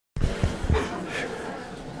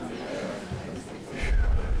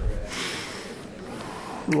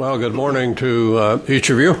Well, good morning to each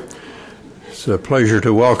of you. It's a pleasure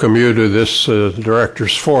to welcome you to this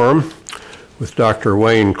Directors Forum with Dr.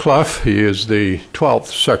 Wayne Clough. He is the 12th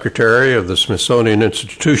Secretary of the Smithsonian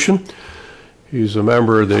Institution. He's a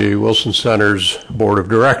member of the Wilson Center's Board of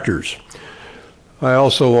Directors. I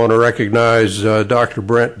also want to recognize Dr.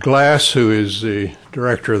 Brent Glass, who is the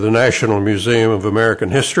Director of the National Museum of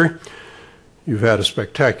American History. You've had a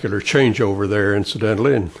spectacular changeover there,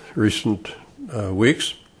 incidentally, in recent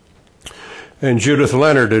weeks. And Judith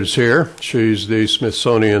Leonard is here. She's the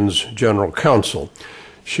Smithsonian's General Counsel.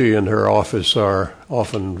 She and her office are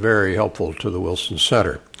often very helpful to the Wilson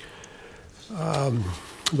Center. The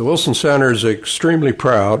Wilson Center is extremely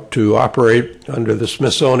proud to operate under the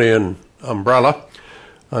Smithsonian umbrella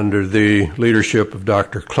under the leadership of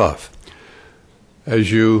Dr. Clough.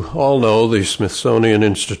 As you all know, the Smithsonian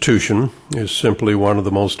Institution is simply one of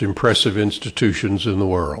the most impressive institutions in the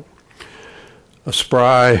world. A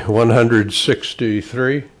spry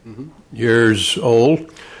 163 years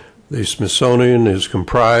old, the Smithsonian is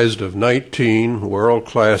comprised of 19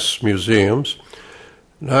 world-class museums,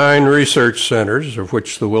 9 research centers, of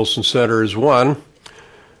which the Wilson Center is one,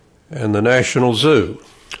 and the National Zoo.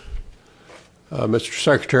 Mr.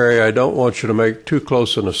 Secretary, I don't want you to make too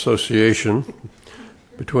close an association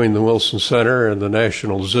between the Wilson Center and the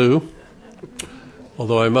National Zoo,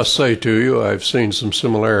 although I must say to you I've seen some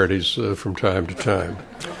similarities from time to time.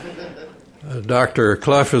 Dr.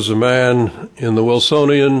 Clough is a man in the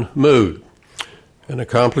Wilsonian mood, an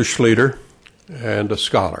accomplished leader and a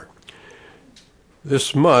scholar.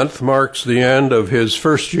 This month marks the end of his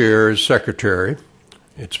first year as Secretary.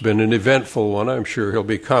 It's been an eventful one. I'm sure he'll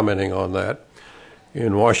be commenting on that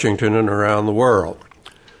in Washington and around the world.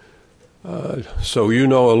 So you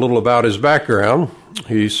know a little about his background.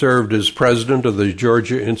 He served as president of the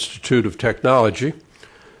Georgia Institute of Technology,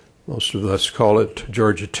 most of us call it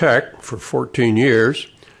Georgia Tech, for 14 years,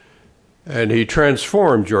 and he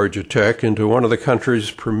transformed Georgia Tech into one of the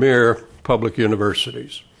country's premier public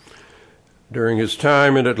universities. During his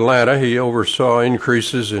time in Atlanta, he oversaw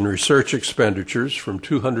increases in research expenditures from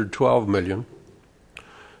 $212 million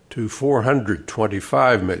to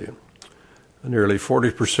 $425 million. A nearly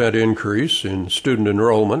 40% increase in student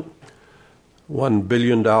enrollment, $1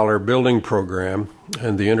 billion building program,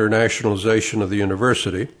 and the internationalization of the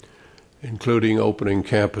university, including opening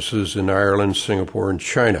campuses in Ireland, Singapore, and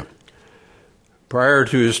China. Prior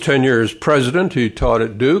to his tenure as president, he taught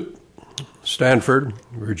at Duke, Stanford,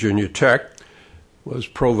 Virginia Tech, was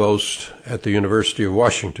provost at the University of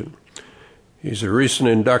Washington. He's a recent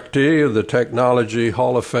inductee of the Technology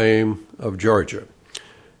Hall of Fame of Georgia,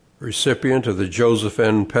 recipient of the Joseph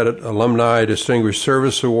N. Pettit Alumni Distinguished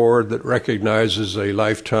Service Award that recognizes a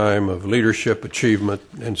lifetime of leadership, achievement,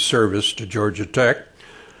 and service to Georgia Tech,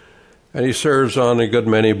 and he serves on a good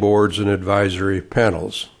many boards and advisory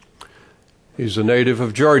panels. He's a native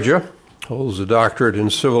of Georgia, holds a doctorate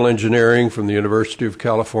in civil engineering from the University of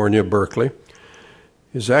California, Berkeley.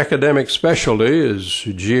 His academic specialty is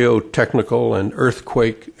geotechnical and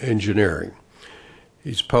earthquake engineering.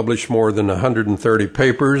 He's published more than 130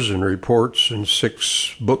 papers and reports in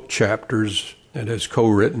 6 book chapters and has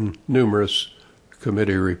co-written numerous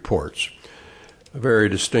committee reports. A very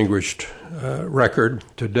distinguished record.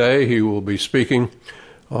 Today he will be speaking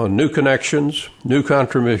on new connections, new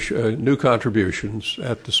contributions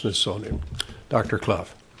at the Smithsonian. Dr. Clough.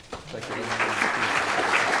 Thank you.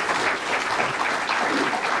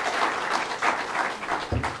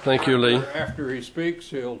 Thank you, Lee. After he speaks,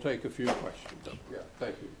 he'll take a few questions. Yeah,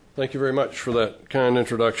 thank you. Thank you very much for that kind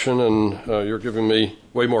introduction, and you're giving me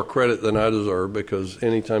way more credit than I deserve, because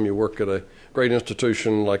anytime you work at a great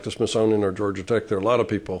institution like the Smithsonian or Georgia Tech, there are a lot of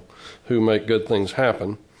people who make good things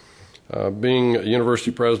happen. Being a university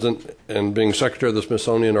president and being secretary of the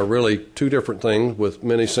Smithsonian are really two different things with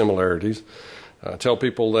many similarities. I tell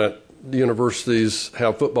people that the universities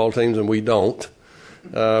have football teams and we don't.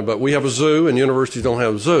 But we have a zoo, and universities don't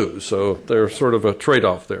have zoos, so there's sort of a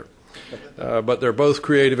trade-off there. But they're both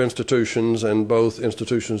creative institutions, and both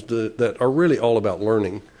institutions that are really all about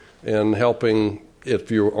learning and helping, if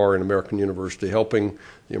you are an American university, helping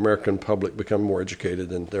the American public become more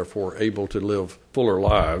educated and therefore able to live fuller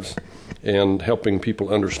lives, and helping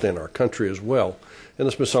people understand our country as well. And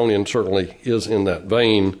the Smithsonian certainly is in that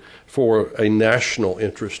vein for a national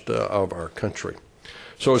interest of our country.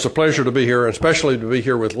 So it's a pleasure to be here, and especially to be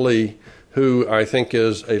here with Lee, who I think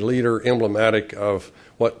is a leader emblematic of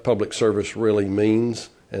what public service really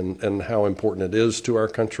means and how important it is to our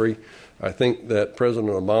country. I think that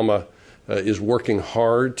President Obama is working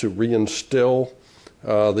hard to reinstill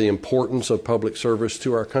the importance of public service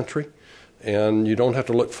to our country. And you don't have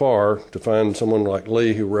to look far to find someone like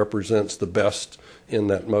Lee who represents the best in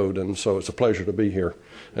that mode. And so it's a pleasure to be here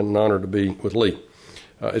and an honor to be with Lee.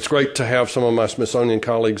 It's great to have some of my Smithsonian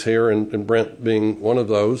colleagues here, and Brent being one of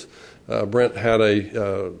those. Brent had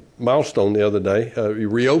a milestone the other day. He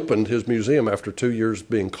reopened his museum after 2 years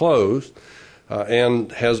being closed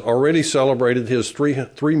and has already celebrated his 3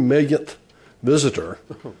 millionth visitor.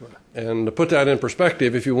 And to put that in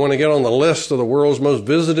perspective, if you want to get on the list of the world's most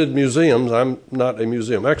visited museums, I'm not a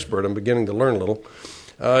museum expert, I'm beginning to learn a little,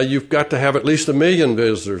 you've got to have at least 1 million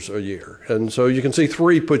visitors a year. And so you can see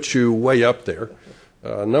 3 puts you way up there.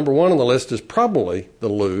 Number 1 on the list is probably the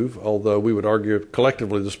Louvre, although we would argue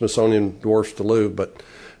collectively the Smithsonian dwarfs the Louvre. But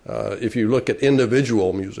if you look at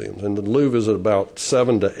individual museums, and the Louvre is at about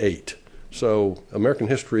 7 to 8. So American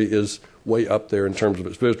history is way up there in terms of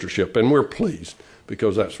its visitorship, and we're pleased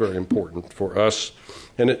because that's very important for us.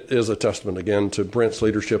 And it is a testament, again, to Brent's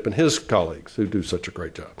leadership and his colleagues who do such a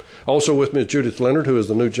great job. Also with me is Judith Leonard, who is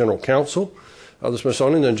the new general counsel of the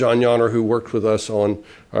Smithsonian, and John Yonner, who worked with us on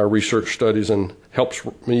our research studies and helps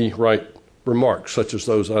me write remarks such as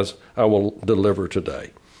those as I will deliver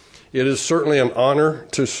today. It is certainly an honor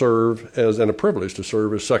to serve as, and a privilege to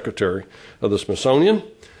serve as Secretary of the Smithsonian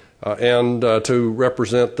and to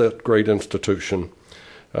represent that great institution.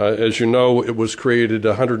 As you know, it was created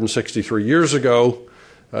 163 years ago,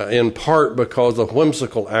 in part because of the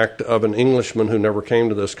whimsical act of an Englishman who never came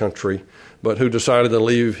to this country, but who decided to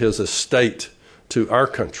leave his estate to our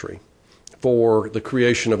country for the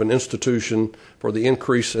creation of an institution for the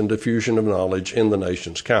increase and diffusion of knowledge in the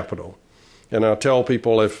nation's capital. And I tell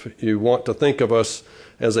people, if you want to think of us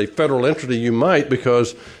as a federal entity, you might,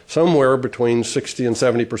 because somewhere between 60 and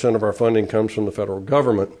 70% of our funding comes from the federal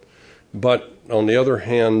government. But on the other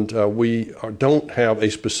hand, we don't have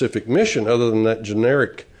a specific mission other than that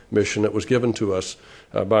generic mission that was given to us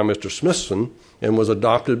by Mr. Smithson and was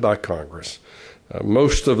adopted by Congress.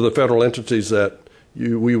 Most of the federal entities that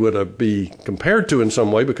we would be compared to in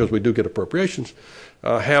some way, because we do get appropriations,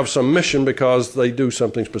 have some mission because they do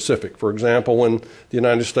something specific. For example, when the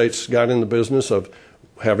United States got in the business of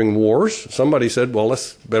having wars, somebody said, well,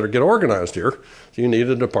 let's better get organized here. So you need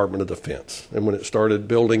a Department of Defense. And when it started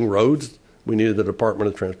building roads, we needed the Department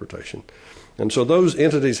of Transportation. And so those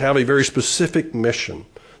entities have a very specific mission.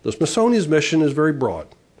 The Smithsonian's mission is very broad.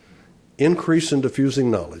 Increase in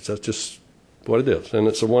diffusing knowledge. That's just what it is, and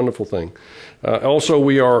it's a wonderful thing. Also,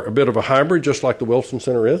 we are a bit of a hybrid, just like the Wilson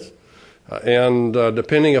Center is. And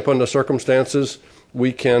depending upon the circumstances,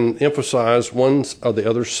 we can emphasize one or the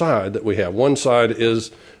other side that we have. One side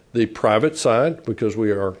is the private side, because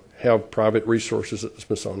we have private resources at the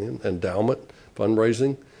Smithsonian, endowment,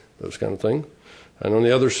 fundraising, those kind of things. And on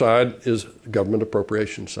the other side is government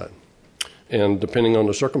appropriations side. And depending on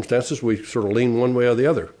the circumstances, we sort of lean one way or the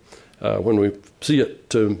other when we see it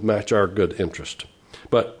to match our good interest.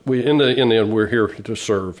 But in the end, we're here to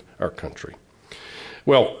serve our country.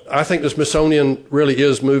 Well, I think the Smithsonian really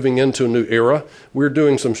is moving into a new era. We're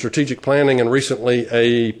doing some strategic planning, and recently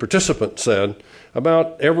a participant said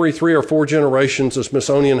about every 3 or 4 generations, the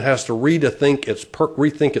Smithsonian has to rethink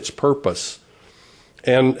its purpose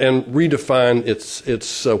and redefine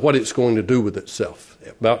its what it's going to do with itself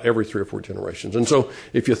about every 3 or 4 generations. And so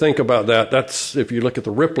if you think about that, that's, if you look at the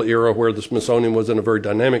Ripley era where the Smithsonian was in a very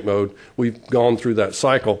dynamic mode, we've gone through that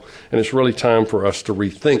cycle, and it's really time for us to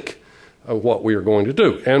rethink what we are going to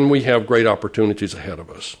do. And we have great opportunities ahead of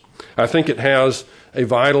us. I think it has a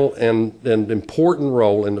vital and important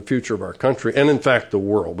role in the future of our country, and in fact the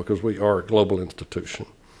world, because we are a global institution.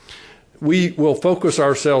 We will focus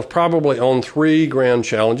ourselves probably on 3 grand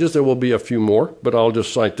challenges. There will be a few more, but I'll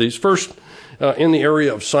just cite these. First, in the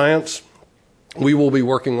area of science, we will be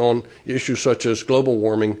working on issues such as global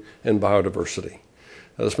warming and biodiversity.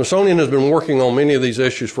 The Smithsonian has been working on many of these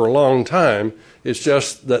issues for a long time. It's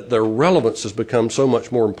just that their relevance has become so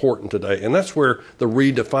much more important today. And that's where the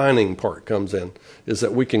redefining part comes in, is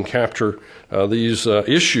that we can capture these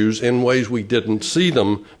issues in ways we didn't see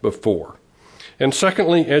them before. And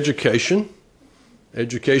secondly, education.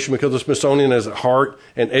 Education, because the Smithsonian is at heart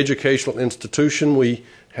an educational institution. We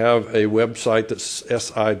have a website that's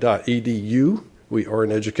si.edu. We are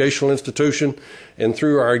an educational institution, and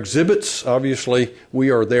through our exhibits, obviously, we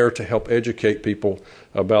are there to help educate people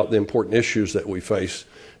about the important issues that we face.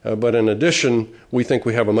 But in addition, we think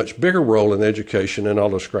we have a much bigger role in education, and I'll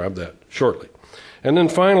describe that shortly. And then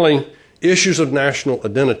finally, issues of national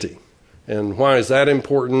identity. And why is that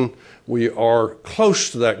important? We are close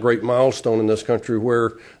to that great milestone in this country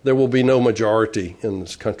where there will be no majority in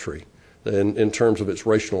this country in terms of its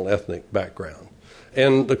racial and ethnic background.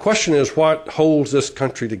 And the question is, what holds this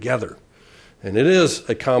country together? And it is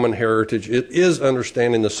a common heritage. It is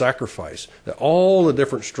understanding the sacrifice, that all the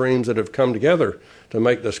different streams that have come together to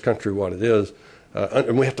make this country what it is.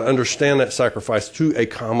 And we have to understand that sacrifice through a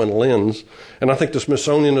common lens. And I think the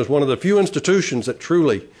Smithsonian is one of the few institutions that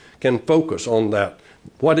truly can focus on that,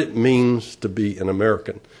 what it means to be an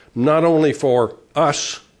American. Not only for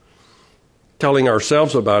us telling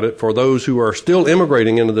ourselves about it, for those who are still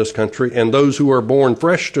immigrating into this country and those who are born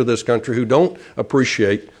fresh to this country who don't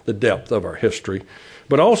appreciate the depth of our history,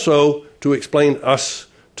 but also to explain us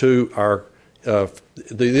to our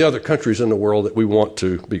the other countries in the world that we want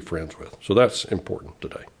to be friends with. So that's important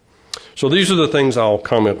today. So these are the things I'll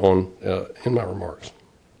comment on in my remarks.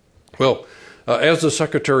 Well, as the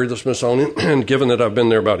Secretary of the Smithsonian, and given that I've been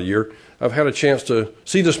there about a year, I've had a chance to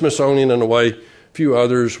see the Smithsonian in a way few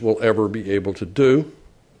others will ever be able to do,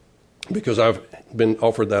 because I've been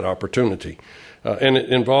offered that opportunity. And it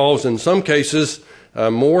involves, in some cases,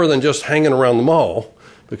 more than just hanging around the mall,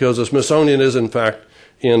 because the Smithsonian is, in fact,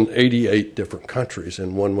 in 88 different countries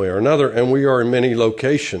in one way or another, and we are in many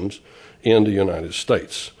locations in the United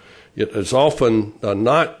States. It is often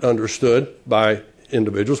not understood by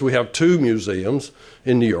individuals. We have 2 museums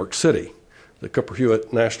in New York City, the Cooper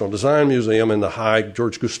Hewitt National Design Museum and the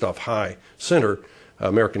George Gustav High Center,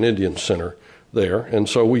 American Indian Center there, and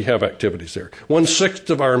so we have activities there.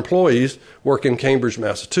 1/6 of our employees work in Cambridge,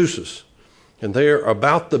 Massachusetts, and they are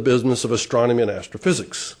about the business of astronomy and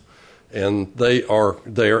astrophysics. And they are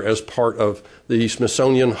there as part of the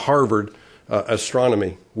Smithsonian Harvard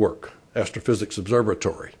astronomy work, Astrophysics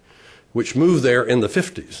Observatory, which moved there in the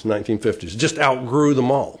 1950s, just outgrew the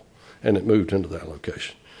mall, and it moved into that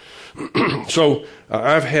location. So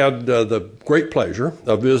I've had the great pleasure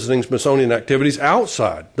of visiting Smithsonian activities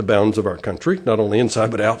outside the bounds of our country, not only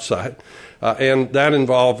inside but outside. And that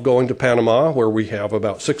involved going to Panama, where we have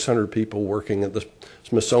about 600 people working at the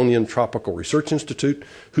Smithsonian Tropical Research Institute,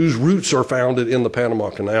 whose roots are founded in the Panama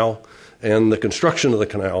Canal and the construction of the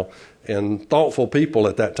canal, and thoughtful people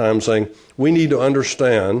at that time saying, we need to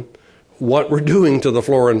understand what we're doing to the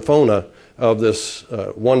flora and fauna of this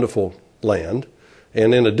wonderful land.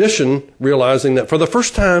 And in addition, realizing that for the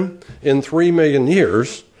first time in 3 million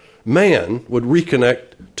years, man would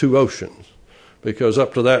reconnect 2 oceans. Because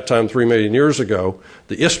up to that time, 3 million years ago,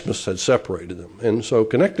 the isthmus had separated them. And so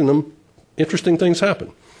connecting them, interesting things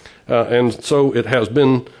happen. And so it has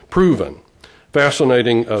been proven.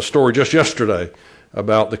 Fascinating story just yesterday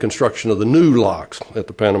about the construction of the new locks at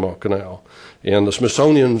the Panama Canal and the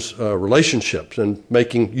Smithsonian's relationships and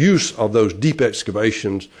making use of those deep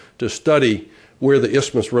excavations to study where the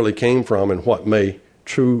isthmus really came from and what may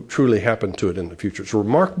truly happen to it in the future. It's a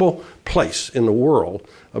remarkable place in the world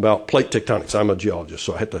about plate tectonics. I'm a geologist,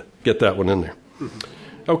 so I had to get that one in there.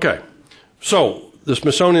 Okay, so the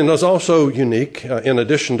Smithsonian is also unique in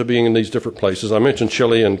addition to being in these different places. I mentioned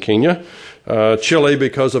Chile and Kenya. Chile,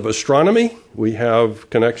 because of astronomy, we have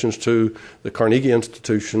connections to the Carnegie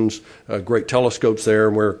institutions, great telescopes there,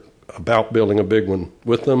 and we're about building a big one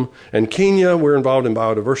with them. And Kenya, we're involved in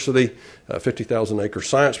biodiversity, 50,000-acre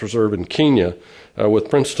science preserve in Kenya with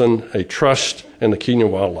Princeton, a trust, and the Kenya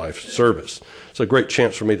Wildlife Service. It's a great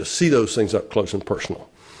chance for me to see those things up close and personal.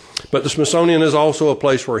 But the Smithsonian is also a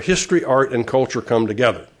place where history, art, and culture come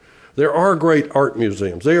together. There are great art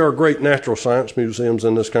museums. There are great natural science museums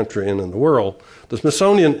in this country and in the world. The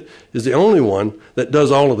Smithsonian is the only one that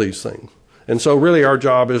does all of these things. And so really our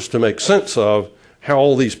job is to make sense of how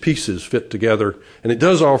all these pieces fit together. And it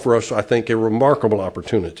does offer us, I think, a remarkable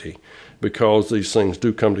opportunity because these things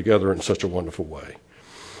do come together in such a wonderful way.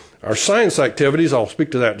 Our science activities, I'll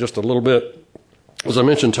speak to that just a little bit, as I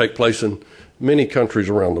mentioned, take place in many countries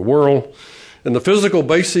around the world. And the physical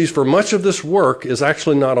basis for much of this work is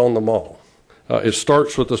actually not on the mall. It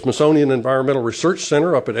starts with the Smithsonian Environmental Research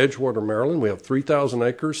Center up at Edgewater, Maryland. We have 3,000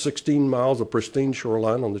 acres, 16 miles of pristine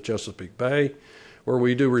shoreline on the Chesapeake Bay, where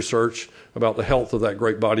we do research about the health of that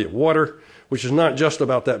great body of water, which is not just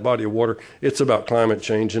about that body of water. It's about climate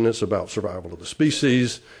change, and it's about survival of the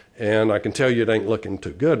species. And I can tell you it ain't looking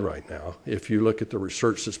too good right now if you look at the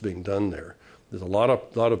research that's being done there. There's a lot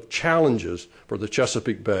of challenges for the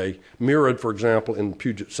Chesapeake Bay, mirrored, for example, in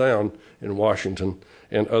Puget Sound in Washington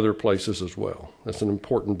and other places as well. That's an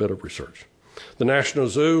important bit of research. The National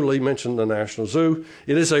Zoo, Lee mentioned the National Zoo.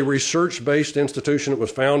 It is a research-based institution. It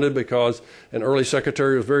was founded because an early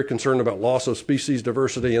secretary was very concerned about loss of species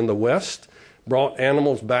diversity in the West, brought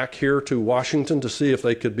animals back here to Washington to see if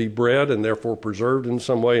they could be bred and therefore preserved in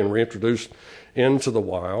some way and reintroduced into the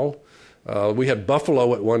wild. We had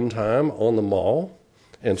buffalo at one time on the mall,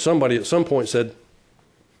 and somebody at some point said,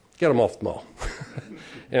 get them off the mall.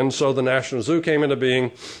 And so the National Zoo came into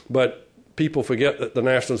being, but people forget that the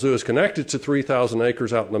National Zoo is connected to 3,000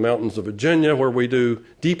 acres out in the mountains of Virginia, where we do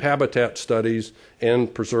deep habitat studies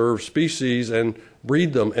and preserve species and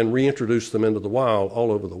breed them and reintroduce them into the wild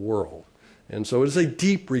all over the world. And so it is a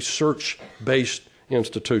deep research-based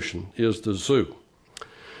institution, is the zoo.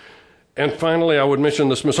 And finally, I would mention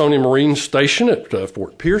the Smithsonian Marine Station at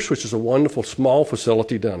Fort Pierce, which is a wonderful small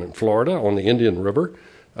facility down in Florida on the Indian River,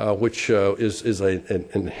 which is an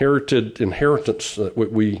inheritance that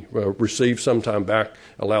we received some time back,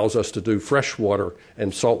 allows us to do freshwater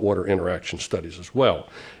and saltwater interaction studies as well.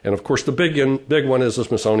 And of course, the big one is the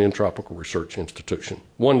Smithsonian Tropical Research Institution.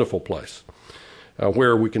 Wonderful place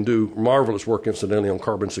where we can do marvelous work, incidentally, on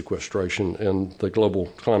carbon sequestration and the global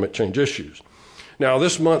climate change issues. Now,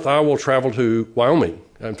 this month I will travel to Wyoming.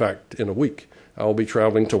 In fact, in a week, I will be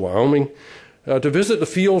traveling to Wyoming to visit the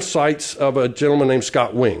field sites of a gentleman named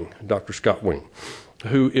Scott Wing, Dr. Scott Wing,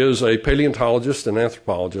 who is a paleontologist and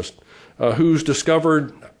anthropologist who's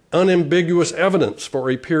discovered unambiguous evidence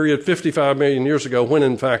for a period 55 million years ago when,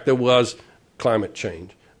 in fact, there was climate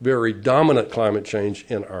change, very dominant climate change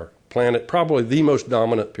in our planet, probably the most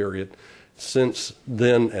dominant period since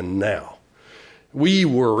then and now. We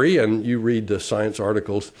worry, and you read the science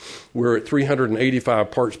articles, we're at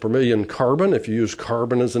 385 parts per million carbon. If you use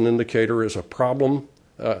carbon as an indicator as a problem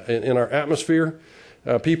in our atmosphere,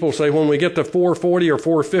 people say when we get to 440 or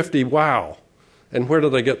 450, wow. And where do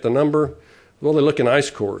they get the number? Well, they look in ice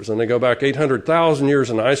cores, and they go back 800,000 years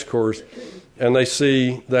in ice cores, and they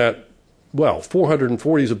see that, well,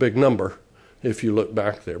 440 is a big number if you look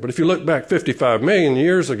back there. But if you look back 55 million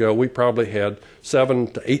years ago, we probably had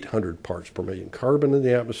 700 to 800 parts per million carbon in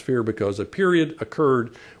the atmosphere because a period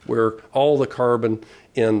occurred where all the carbon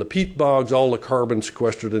in the peat bogs, all the carbon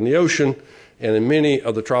sequestered in the ocean, and in many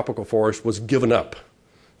of the tropical forests was given up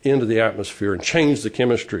into the atmosphere and changed the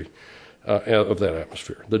chemistry of that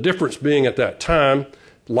atmosphere. The difference being at that time,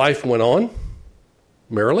 life went on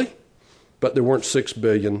merrily, but there weren't 6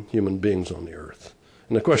 billion human beings on the earth.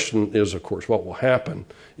 And the question is, of course, what will happen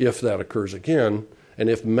if that occurs again, and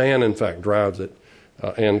if man, in fact, drives it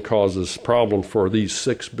and causes problems for these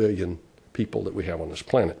 6 billion people that we have on this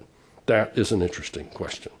planet? That is an interesting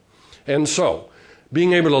question. And so,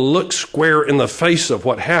 being able to look square in the face of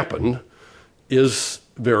what happened is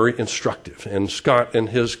very instructive. And Scott and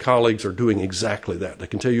his colleagues are doing exactly that. They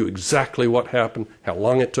can tell you exactly what happened, how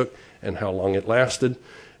long it took, and how long it lasted.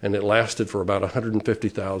 And it lasted for about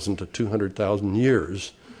 150,000 to 200,000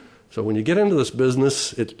 years. So when you get into this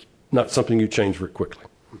business, it's not something you change very quickly.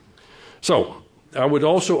 So I would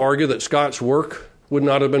also argue that Scott's work would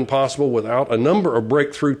not have been possible without a number of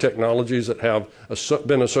breakthrough technologies that have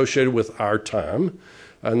been associated with our time.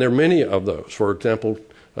 And there are many of those. For example,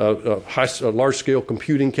 large-scale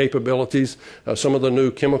computing capabilities, some of the new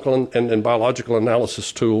chemical and biological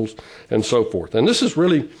analysis tools, and so forth. And this is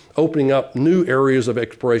really opening up new areas of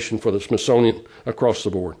exploration for the Smithsonian across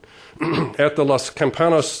the board. At the Las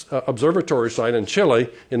Campanas Observatory site in Chile,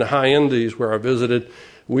 in the high Andes where I visited,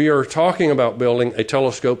 we are talking about building a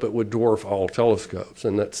telescope that would dwarf all telescopes,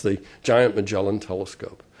 and that's the Giant Magellan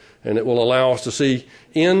Telescope. And it will allow us to see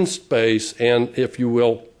in space and, if you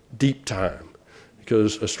will, deep time.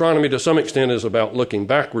 Because astronomy, to some extent, is about looking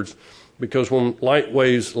backwards, because when light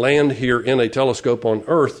waves land here in a telescope on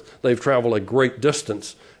Earth, they've traveled a great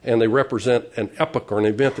distance, and they represent an epoch or an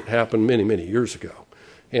event that happened many, many years ago.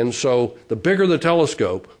 And so the bigger the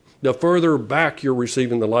telescope, the further back you're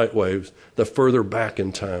receiving the light waves, the further back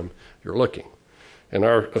in time you're looking. And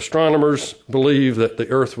our astronomers believe that the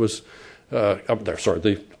Earth was,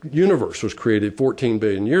 the universe was created 14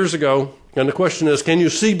 billion years ago. And the question is, can you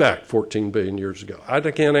see back 14 billion years ago? I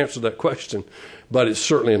can't answer that question, but it's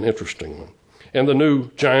certainly an interesting one. And the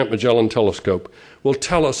new Giant Magellan Telescope will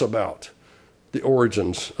tell us about the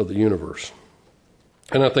origins of the universe.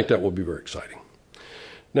 And I think that will be very exciting.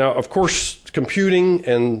 Now, of course, computing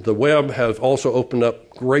and the web have also opened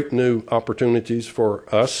up great new opportunities for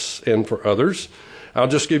us and for others. I'll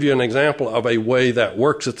just give you an example of a way that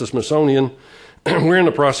works at the Smithsonian. We're in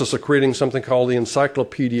the process of creating something called the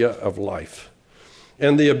Encyclopedia of Life.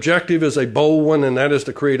 And the objective is a bold one, and that is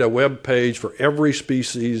to create a web page for every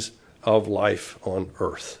species of life on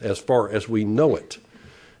Earth, as far as we know it.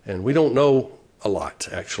 And we don't know a lot,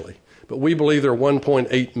 actually. But we believe there are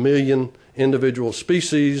 1.8 million individual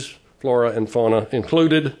species, flora and fauna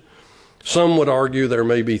included. Some would argue there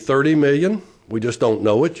may be 30 million. We just don't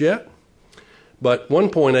know it yet. But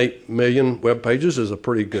 1.8 million web pages is a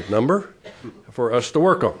pretty good number for us to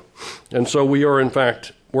work on. And so we are, in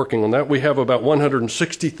fact, working on that. We have about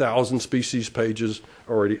 160,000 species pages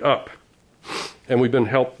already up. And we've been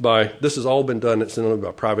helped by, this has all been done, it's only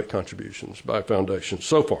about private contributions by foundations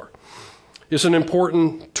so far. It's an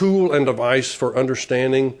important tool and device for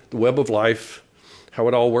understanding the web of life, how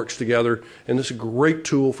it all works together, and it's a great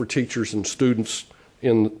tool for teachers and students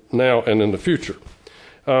in now and in the future.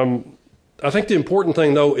 I think the important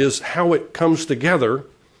thing, though, is how it comes together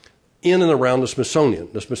in and around the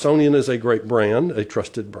Smithsonian. The Smithsonian is a great brand, a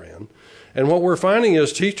trusted brand. And what we're finding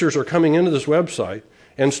is teachers are coming into this website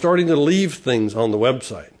and starting to leave things on the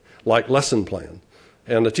website, like lesson plan.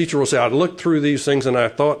 And the teacher will say, I looked through these things and I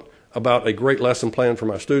thought about a great lesson plan for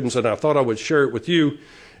my students, and I thought I would share it with you.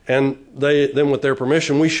 And then with their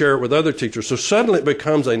permission, we share it with other teachers. So suddenly it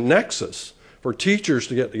becomes a nexus for teachers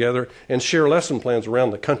to get together and share lesson plans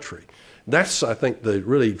around the country. That's, I think, the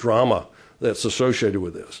really drama that's associated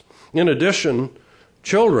with this. In addition,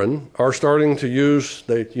 children are starting to use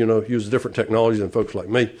different technologies than folks like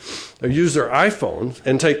me. They use their iPhones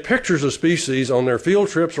and take pictures of species on their field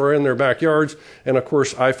trips or in their backyards. And of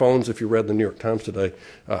course, iPhones, if you read the New York Times today,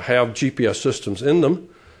 have GPS systems in them.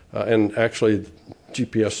 And actually,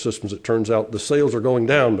 GPS systems, it turns out, the sales are going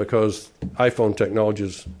down because iPhone technology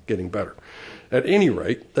is getting better. At any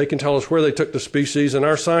rate, they can tell us where they took the species, and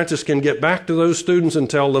our scientists can get back to those students and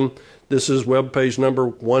tell them, this is web page number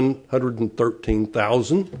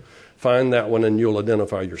 113,000. Find that one and you'll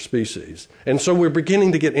identify your species. And so we're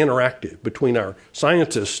beginning to get interactive between our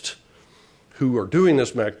scientists who are doing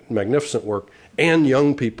this magnificent work and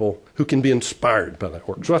young people who can be inspired by that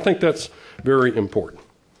work. So I think that's very important.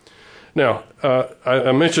 Now,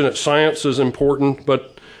 I mentioned that science is important,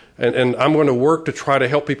 and I'm going to work to try to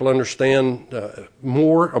help people understand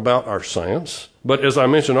more about our science. But as I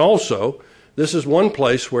mentioned also, this is one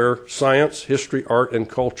place where science, history, art, and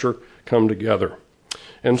culture come together.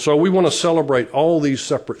 And so we want to celebrate all these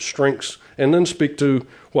separate strengths and then speak to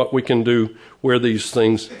what we can do where these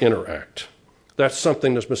things interact. That's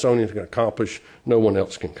something the Smithsonian can accomplish, no one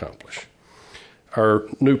else can accomplish. Our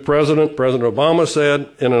new president, President Obama, said,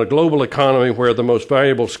 in a global economy where the most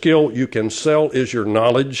valuable skill you can sell is your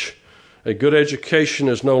knowledge, a good education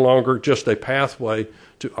is no longer just a pathway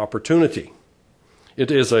to opportunity. It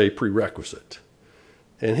is a prerequisite.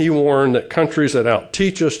 And he warned that countries that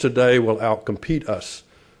out-teach us today will out-compete us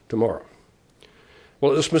tomorrow.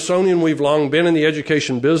 Well, at the Smithsonian, we've long been in the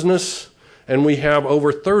education business, and we have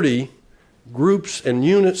over 30 groups and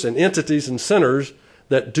units and entities and centers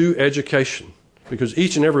that do education, because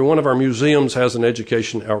each and every one of our museums has an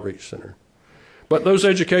education outreach center. But those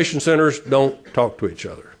education centers don't talk to each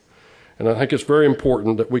other. And I think it's very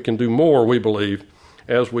important that we can do more, we believe,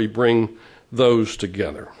 as we bring those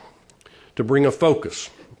together, to bring a focus,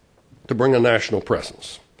 to bring a national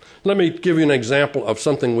presence. Let me give you an example of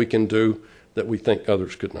something we can do that we think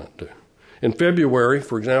others could not do. In February,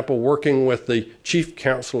 for example, working with the Chief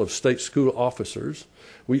Council of State School Officers,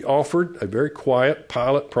 we offered a very quiet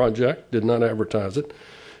pilot project, did not advertise it,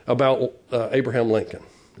 about Abraham Lincoln.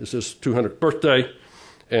 It's his 200th birthday,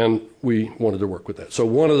 and we wanted to work with that. So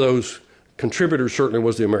one of those contributors certainly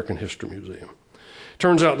was the American History Museum.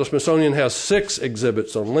 Turns out the Smithsonian has 6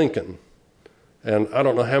 exhibits on Lincoln, and I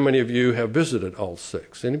don't know how many of you have visited all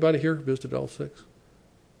 6. Anybody here visited all 6?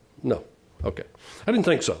 No. Okay. I didn't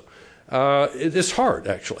think so. It's hard,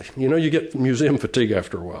 actually. You get museum fatigue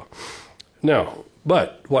after a while. Now,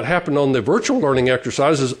 but what happened on the virtual learning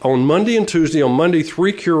exercises on Monday and Tuesday, on Monday,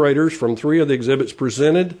 3 curators from 3 of the exhibits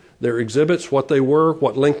presented their exhibits, what they were,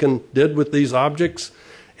 what Lincoln did with these objects,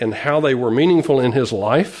 and how they were meaningful in his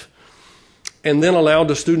life, and then allowed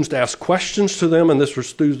the students to ask questions to them, and this were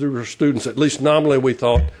students, at least nominally we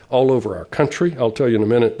thought, all over our country. I'll tell you in a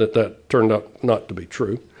minute that turned out not to be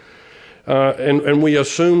true. And we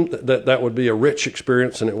assumed that would be a rich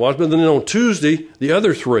experience, and it was. But then on Tuesday, the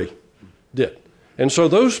other 3 did. And so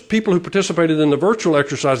those people who participated in the virtual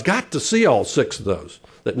exercise got to see all 6 of those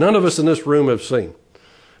that none of us in this room have seen.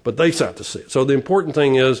 But they got to see it. So the important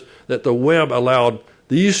thing is that the web allowed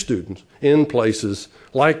these students in places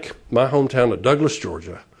like my hometown of Douglas,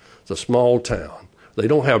 Georgia. It's a small town. They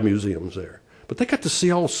don't have museums there. But they got to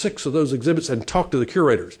see all 6 of those exhibits and talk to the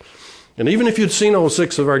curators. And even if you'd seen all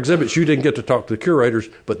 6 of our exhibits, you didn't get to talk to the curators,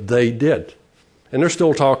 but they did. And they're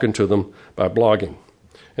still talking to them by blogging.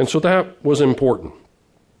 And so that was important.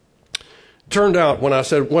 It turned out when I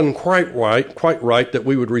said it wasn't quite right that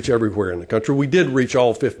we would reach everywhere in the country. We did reach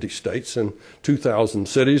all 50 states and 2,000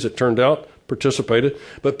 cities, it turned out, participated.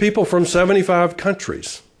 But people from 75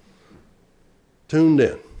 countries tuned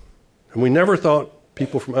in. And we never thought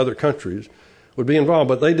people from other countries would be involved,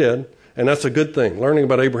 but they did. And that's a good thing. Learning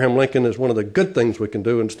about Abraham Lincoln is one of the good things we can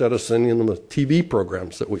do instead of sending them the TV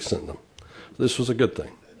programs that we send them. This was a good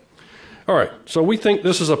thing. All right, so we think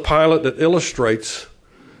this is a pilot that illustrates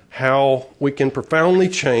how we can profoundly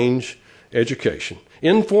change education.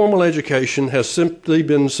 Informal education has simply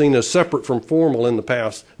been seen as separate from formal in the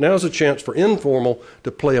past. Now is a chance for informal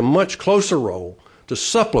to play a much closer role to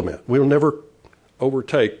supplement. We'll never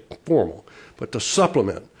overtake formal, but to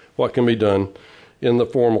supplement what can be done in the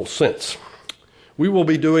formal sense. We will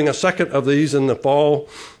be doing a second of these in the fall,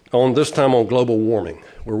 this time on global warming,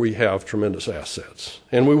 where we have tremendous assets.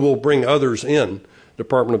 And we will bring others in,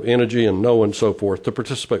 Department of Energy and NOAA and so forth, to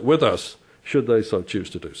participate with us, should they so choose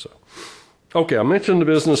to do so. Okay, I mentioned the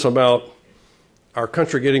business about our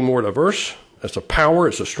country getting more diverse. It's a power,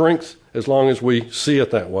 it's a strength, as long as we see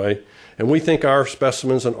it that way. And we think our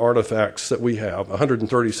specimens and artifacts that we have,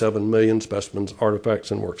 137 million specimens,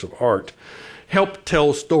 artifacts, and works of art, help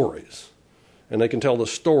tell stories. And they can tell the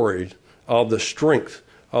story of the strength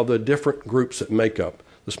of the different groups that make up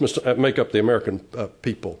the American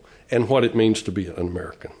people and what it means to be an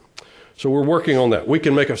American. So we're working on that. We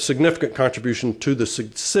can make a significant contribution to the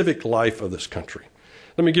civic life of this country.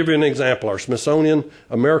 Let me give you an example. Our Smithsonian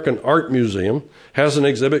American Art Museum has an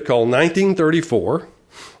exhibit called 1934,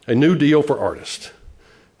 A New Deal for Artists.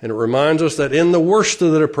 And it reminds us that in the worst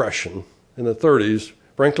of the Depression, in the 30s,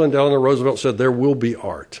 Franklin Delano Roosevelt said there will be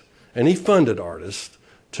art. And he funded artists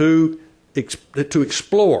to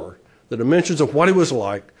explore the dimensions of what it was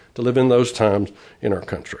like to live in those times in our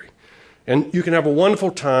country. And you can have a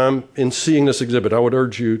wonderful time in seeing this exhibit. I would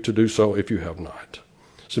urge you to do so if you have not.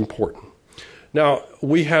 It's important. Now,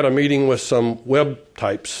 we had a meeting with some web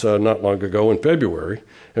types not long ago in February,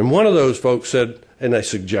 and one of those folks said, in a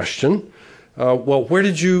suggestion, well,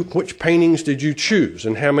 which paintings did you choose,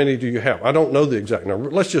 and how many do you have? I don't know the exact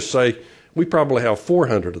number. Let's just say we probably have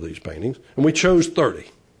 400 of these paintings, and we chose 30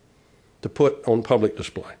 to put on public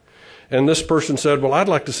display. And this person said, well, I'd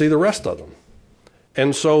like to see the rest of them.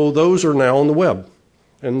 And so those are now on the web.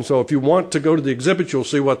 And so if you want to go to the exhibit, you'll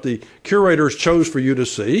see what the curators chose for you to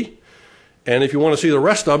see. And if you want to see the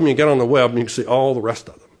rest of them, you get on the web and you can see all the rest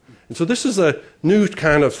of them. And so this is a new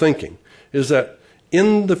kind of thinking, is that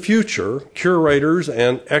in the future, curators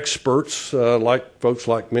and experts, like folks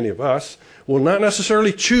like many of us, will not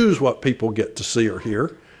necessarily choose what people get to see or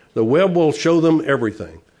hear. The web will show them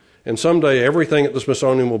everything. And someday everything at the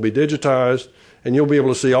Smithsonian will be digitized, and you'll be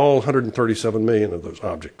able to see all 137 million of those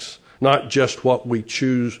objects, not just what we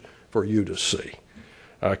choose for you to see.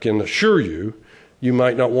 I can assure you, you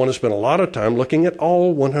might not want to spend a lot of time looking at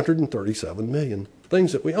all 137 million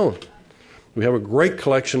things that we own. We have a great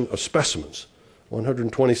collection of specimens,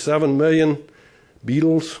 127 million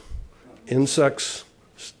beetles, insects,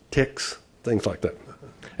 ticks, things like that.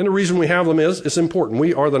 And the reason we have them is it's important.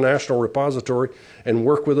 We are the national repository and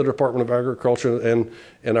work with the Department of Agriculture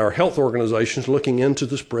and our health organizations looking into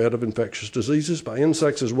the spread of infectious diseases by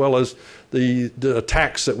insects, as well as the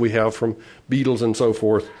attacks that we have from beetles and so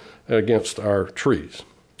forth against our trees.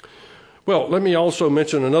 Well, let me also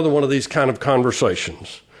mention another one of these kind of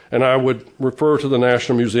conversations, and I would refer to the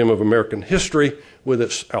National Museum of American History with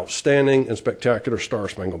its outstanding and spectacular Star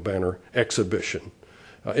Spangled Banner exhibition.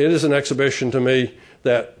 It is an exhibition to me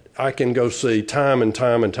that I can go see time and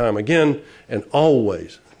time and time again and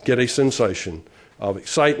always get a sensation of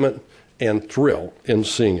excitement and thrill in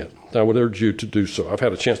seeing it. I would urge you to do so. I've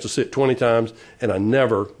had a chance to see it 20 times, and I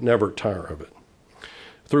never tire of it.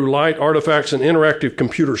 Through light, artifacts, and interactive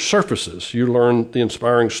computer surfaces, you learn the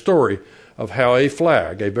inspiring story of how a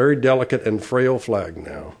flag, a very delicate and frail flag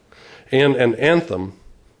now, and an anthem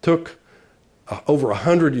took over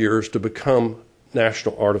 100 years to become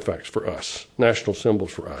national artifacts for us, national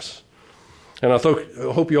symbols for us. And I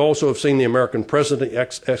hope you also have seen the American President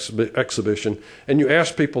exhibition, and you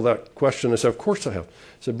ask people that question, and say, of course I have. I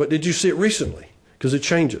said, but did you see it recently? Because it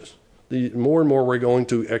changes. More and more we're going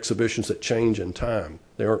to exhibitions that change in time.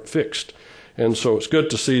 They aren't fixed. And so it's good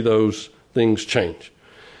to see those things change.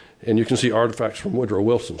 And you can see artifacts from Woodrow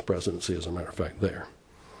Wilson's presidency, as a matter of fact, there.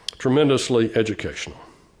 Tremendously educational.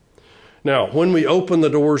 Now, when we open the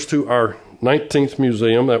doors to our 19th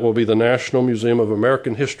museum, that will be the National Museum of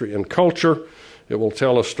American History and Culture. It will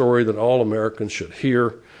tell a story that all Americans should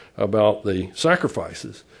hear about the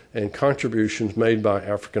sacrifices and contributions made by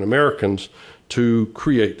African Americans to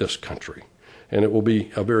create this country. And it will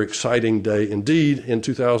be a very exciting day indeed in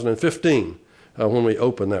 2015 when we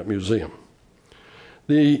open that museum.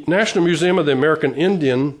 The National Museum of the American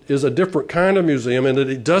Indian is a different kind of museum in that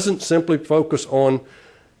it doesn't simply focus on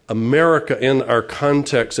America in our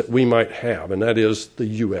context that we might have, and that is the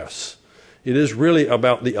U.S. It is really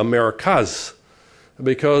about the Americas,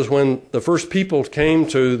 because when the first people came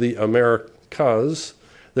to the Americas,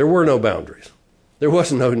 there were no boundaries. There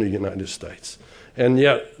was no United States. And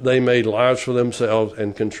yet they made lives for themselves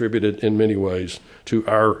and contributed in many ways to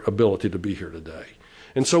our ability to be here today.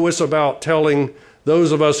 And so it's about telling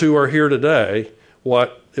those of us who are here today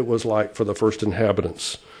what it was like for the first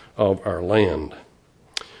inhabitants of our land.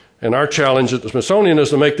 And our challenge at the Smithsonian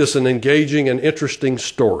is to make this an engaging and interesting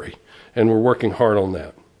story, and we're working hard on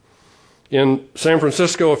that. In San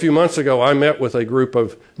Francisco a few months ago, I met with a group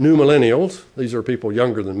of new millennials. These are people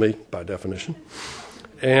younger than me, by definition.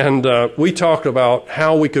 And we talked about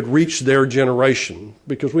how we could reach their generation,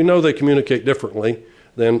 because we know they communicate differently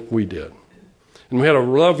than we did. And we had a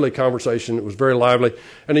lovely conversation. It was very lively.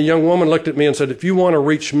 And a young woman looked at me and said, if you want to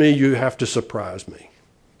reach me, you have to surprise me.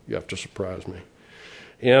 You have to surprise me.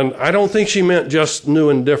 And I don't think she meant just new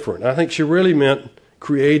and different. I think she really meant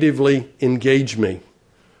creatively engage me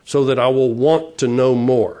so that I will want to know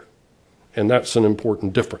more. And that's an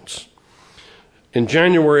important difference. In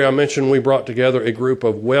January, I mentioned we brought together a group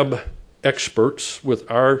of web experts with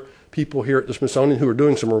our people here at the Smithsonian who are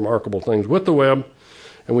doing some remarkable things with the web,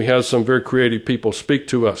 and we had some very creative people speak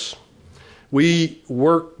to us. We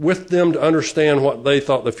worked with them to understand what they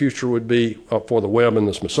thought the future would be for the web and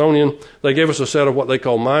the Smithsonian. They gave us a set of what they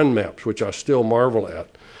call mind maps, which I still marvel at,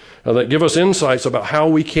 that give us insights about how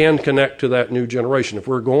we can connect to that new generation. If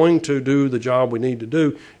we're going to do the job we need to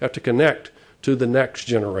do, we have to connect to the next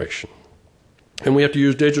generation. And we have to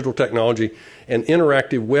use digital technology and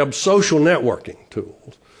interactive web social networking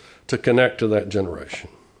tools to connect to that generation.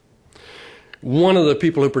 One of the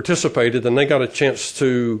people who participated, and they got a chance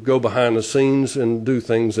to go behind the scenes and do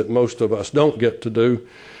things that most of us don't get to do,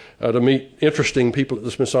 to meet interesting people at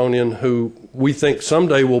the Smithsonian who we think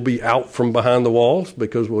someday will be out from behind the walls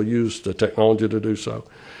because we'll use the technology to do so,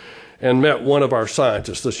 and met one of our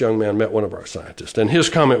scientists. This young man met one of our scientists, and his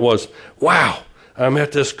comment was, wow, I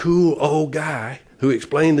met this cool old guy who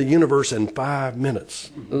explained the universe in 5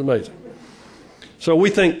 minutes. It was amazing. So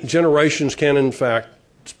we think generations can, in fact,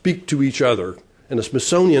 speak to each other, and the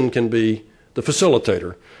Smithsonian can be the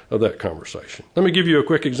facilitator of that conversation. Let me give you a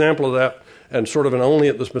quick example of that, and sort of an only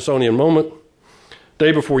at the Smithsonian moment.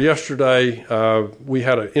 Day before yesterday, we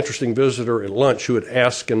had an interesting visitor at lunch who had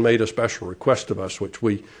asked and made a special request of us, which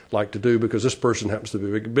we like to do because this person happens to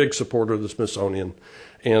be a big supporter of the Smithsonian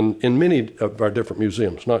and in many of our different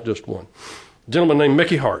museums, not just one. A gentleman named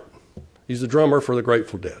Mickey Hart. He's the drummer for the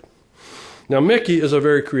Grateful Dead. Now, Mickey is a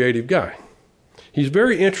very creative guy. He's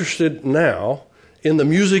very interested now in the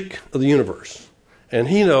music of the universe. And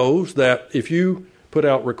he knows that if you put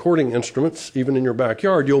out recording instruments, even in your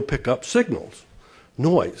backyard, you'll pick up signals,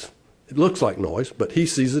 noise. It looks like noise, but he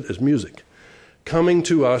sees it as music coming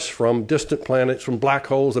to us from distant planets, from black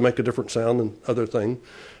holes that make a different sound than other things.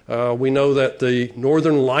 We know that the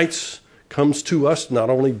northern lights comes to us not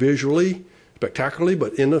only visually, spectacularly,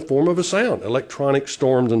 but in the form of a sound, electronic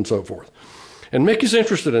storms and so forth. And Mickey's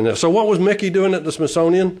interested in this. So what was Mickey doing at the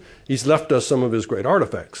Smithsonian? He's left us some of his great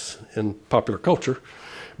artifacts in popular culture.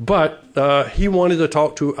 But he wanted to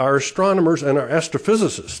talk to our astronomers and our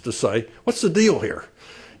astrophysicists to say, what's the deal here?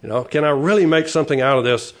 You know, can I really make something out of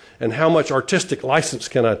this? And how much artistic license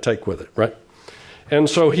can I take with it, right? And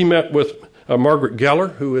so he met with Margaret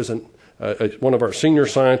Geller, who is one of our senior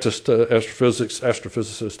scientists,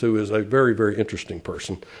 astrophysicist, who is a very, very interesting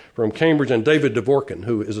person from Cambridge, and David Dvorkin,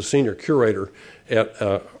 who is a senior curator at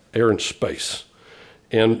Air and Space.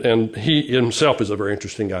 And he himself is a very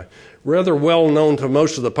interesting guy. Rather well known to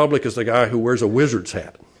most of the public as the guy who wears a wizard's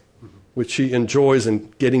hat, which he enjoys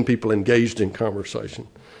in getting people engaged in conversation.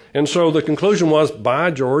 And so the conclusion was,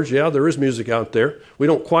 by George, yeah, there is music out there. We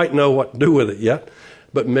don't quite know what to do with it yet,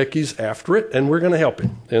 but Mickey's after it, and we're going to help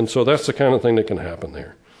him. And so that's the kind of thing that can happen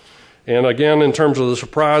there. And again, in terms of the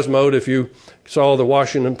surprise mode, if you saw the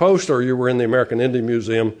Washington Post or you were in the American Indian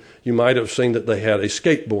Museum, you might have seen that they had a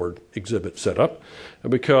skateboard exhibit set up,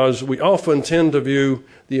 because we often tend to view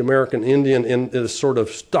the American Indian in this sort of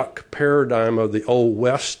stuck paradigm of the Old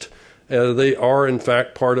West. They are, in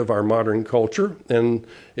fact, part of our modern culture, and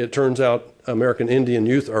it turns out American Indian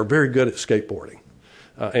youth are very good at skateboarding.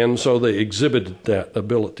 And so they exhibited that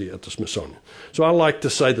ability at the Smithsonian. So I like to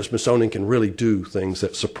say the Smithsonian can really do things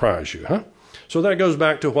that surprise you, huh? So that goes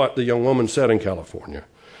back to what the young woman said in California.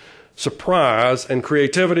 Surprise and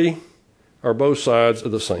creativity are both sides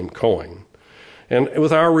of the same coin. And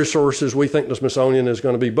with our resources, we think the Smithsonian is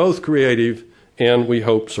going to be both creative and, we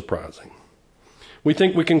hope, surprising. We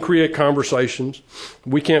think we can create conversations.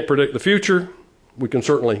 We can't predict the future. We can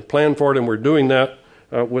certainly plan for it, and we're doing that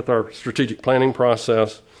with our strategic planning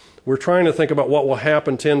process. We're trying to think about what will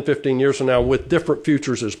happen 10, 15 years from now with different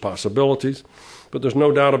futures as possibilities. But there's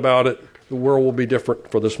no doubt about it, the world will be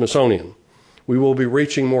different for the Smithsonian. We will be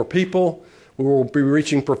reaching more people. We will be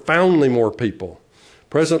reaching profoundly more people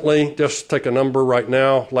Presently, just take a number right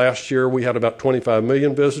now, last year we had about 25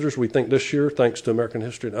 million visitors. We think this year, thanks to American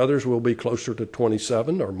History and others, we'll be closer to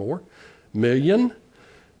 27 or more million.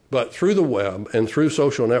 But through the web and through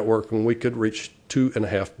social networking, we could reach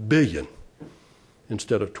 2.5 billion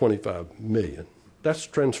instead of 25 million. That's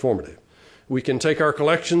transformative. We can take our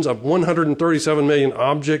collections of 137 million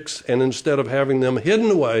objects, and instead of having them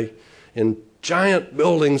hidden away in giant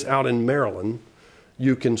buildings out in Maryland,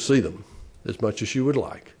 you can see them as much as you would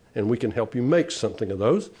like. And we can help you make something of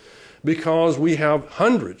those because we have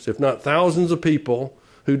hundreds, if not thousands of people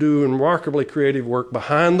who do remarkably creative work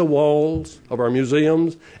behind the walls of our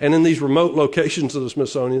museums and in these remote locations of the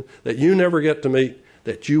Smithsonian that you never get to meet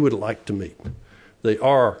that you would like to meet. They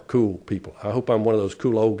are cool people. I hope I'm one of those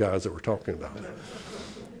cool old guys that we're talking about.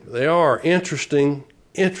 They are interesting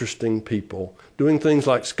people doing things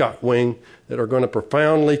like Scott Wing that are going to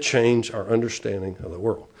profoundly change our understanding of the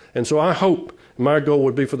world. And so I hope, my goal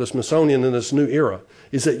would be for the Smithsonian in this new era,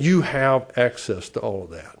 is that you have access to all of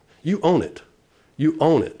that. You own it. You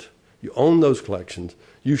own it. You own those collections.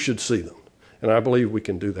 You should see them. And I believe we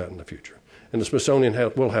can do that in the future. And the Smithsonian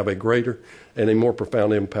will have a greater and a more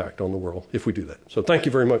profound impact on the world if we do that. So thank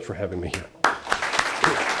you very much for having me here.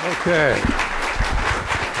 Okay.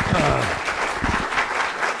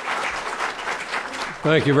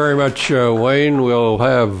 Thank you very much, Wayne. We'll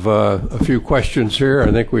have a few questions here.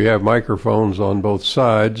 I think we have microphones on both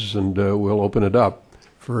sides, and we'll open it up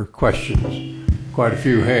for questions. Quite a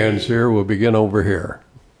few hands here. We'll begin over here.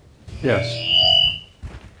 Yes.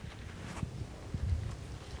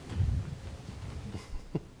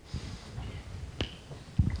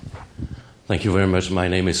 Thank you very much. My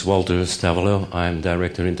name is Walter Stavelo. I'm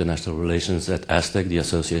Director of International Relations at ASTEC, the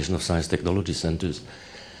Association of Science Technology Centers.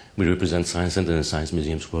 We represent science centers and science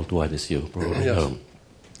museums worldwide, as you probably know.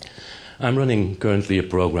 I'm running currently a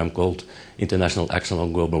program called International Action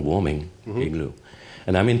on Global Warming, IGLU.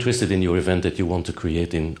 And I'm interested in your event that you want to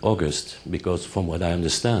create in August, because from what I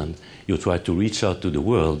understand, you try to reach out to the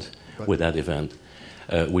world with that event,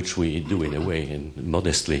 which we do in a way, and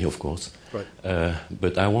modestly, of course. Right.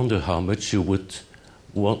 But I wonder how much you would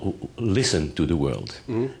listen to the world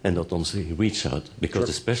and not only reach out, because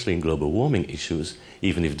especially in global warming issues,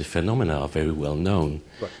 even if the phenomena are very well known,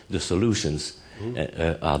 the solutions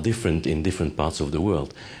are different in different parts of the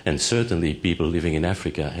world. And certainly people living in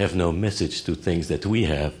Africa have no message to things that we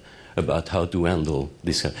have about how to handle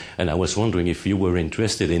this. And I was wondering if you were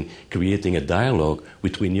interested in creating a dialogue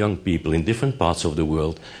between young people in different parts of the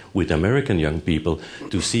world with American young people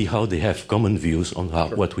to see how they have common views on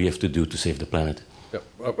what we have to do to save the planet. Yeah,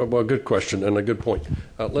 well, good question and a good point.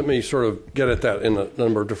 Let me sort of get at that in a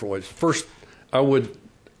number of different ways. First, I would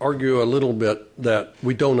argue a little bit that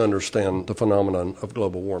we don't understand the phenomenon of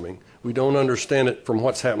global warming. We don't understand it from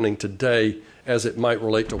what's happening today as it might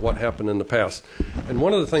relate to what happened in the past. And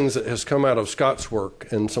one of the things that has come out of Scott's work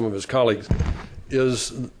and some of his colleagues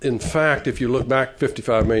is, in fact, if you look back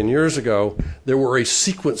 55 million years ago, there were a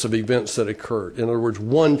sequence of events that occurred. In other words,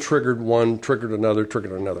 one, triggered another,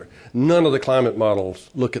 triggered another. None of the climate models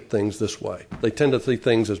look at things this way. They tend to see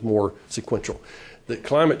things as more sequential. The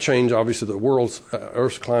climate change, obviously, the world's,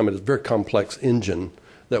 Earth's climate is a very complex engine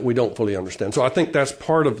that we don't fully understand. So I think that's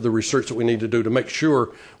part of the research that we need to do to make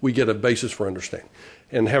sure we get a basis for understanding.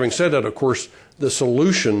 And having said that, of course, the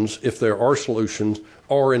solutions, if there are solutions,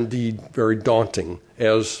 are indeed very daunting,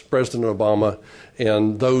 as President Obama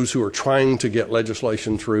and those who are trying to get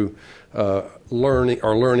legislation through are learning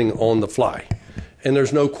on the fly. And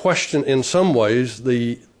there's no question, in some ways,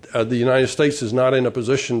 the United States is not in a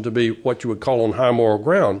position to be what you would call on high moral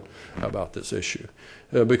ground about this issue,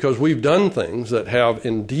 because we've done things that have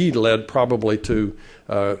indeed led probably to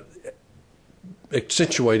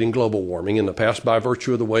accentuating global warming in the past by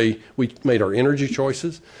virtue of the way we made our energy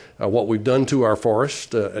choices, what we've done to our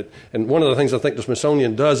forest. And one of the things I think the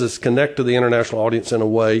Smithsonian does is connect to the international audience in a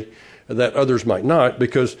way that others might not,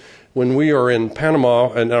 because when we are in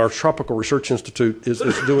Panama and our Tropical Research Institute is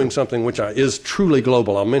doing something which is truly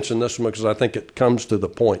global. I'll mention this one because I think it comes to the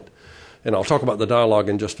point. And I'll talk about the dialogue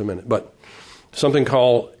in just a minute. But something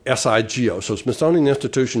called SIGO, so Smithsonian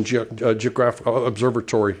Institution Geographical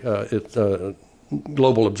Observatory,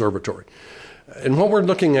 Global Observatory. And what we're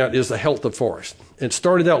looking at is the health of forest. It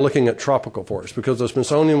started out looking at tropical forests because the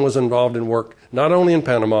Smithsonian was involved in work not only in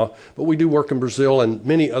Panama, but we do work in Brazil and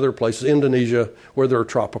many other places, Indonesia, where there are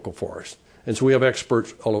tropical forests. And so we have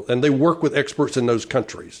experts, and they work with experts in those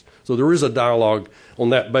countries. So there is a dialogue on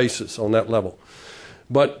that basis, on that level.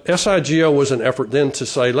 But SIGO was an effort then to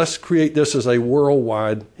say, let's create this as a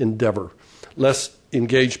worldwide endeavor. Let's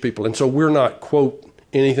engage people. And so we're not, quote,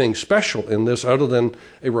 anything special in this other than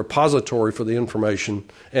a repository for the information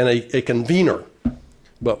and a convener.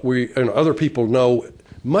 But we and other people know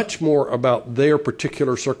much more about their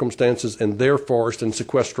particular circumstances and their forest and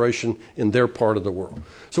sequestration in their part of the world.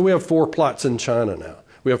 So we have 4 plots in China now.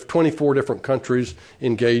 We have 24 different countries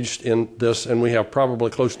engaged in this, and we have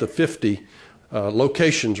probably close to 50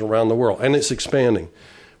 locations around the world, and it's expanding.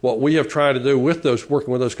 What we have tried to do with those,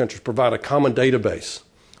 working with those countries, provide a common database.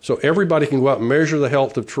 So everybody can go out and measure the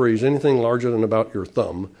health of trees. Anything larger than about your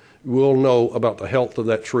thumb will know about the health of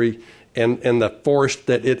that tree and the forest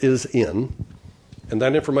that it is in. And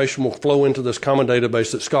that information will flow into this common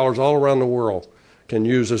database that scholars all around the world can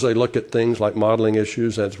use as they look at things like modeling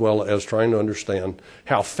issues, as well as trying to understand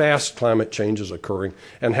how fast climate change is occurring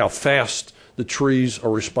and how fast the trees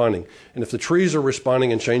are responding. And if the trees are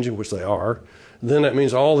responding and changing, which they are, then that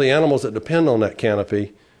means all the animals that depend on that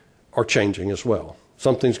canopy are changing as well.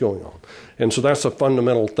 Something's going on. And so that's a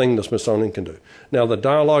fundamental thing the Smithsonian can do. Now, the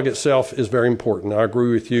dialogue itself is very important. I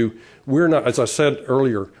agree with you. We're not, as I said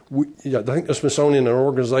earlier, I think the Smithsonian and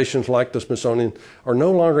organizations like the Smithsonian are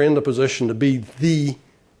no longer in the position to be the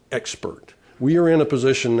expert. We are in a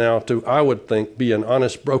position now to, I would think, be an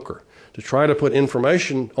honest broker, to try to put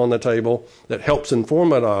information on the table that helps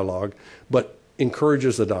inform a dialogue, but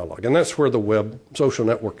encourages the dialogue. And that's where the web, social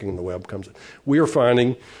networking in the web comes in. We are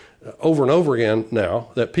finding over and over again now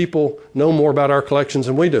that people know more about our collections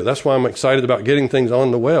than we do. That's why I'm excited about getting things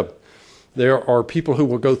on the web. There are people who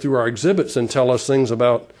will go through our exhibits and tell us things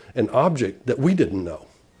about an object that we didn't know.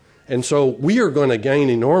 And so we are going to gain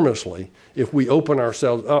enormously if we open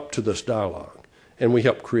ourselves up to this dialogue and we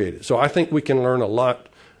help create it. So I think we can learn a lot,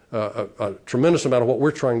 a tremendous amount of what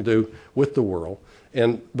we're trying to do with the world.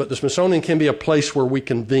 But the Smithsonian can be a place where we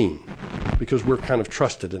convene because we're kind of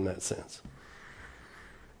trusted in that sense.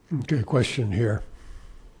 Okay, question here.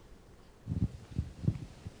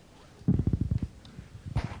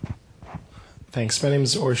 Thanks. My name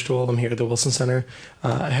is Or Stoll. I'm here at the Wilson Center.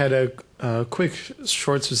 I had a quick,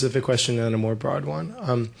 short, specific question and a more broad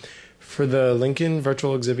one. For the Lincoln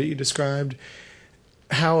virtual exhibit you described,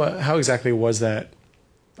 how exactly was that?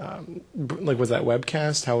 Was that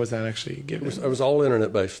webcast? How was that actually given? It was all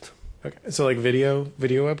internet based. Okay, so like video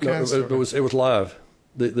webcast. No, it was live.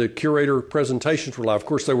 The curator presentations were live. Of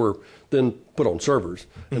course, they were then put on servers,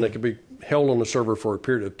 and they could be held on the server for a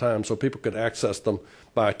period of time so people could access them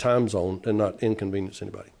by time zone and not inconvenience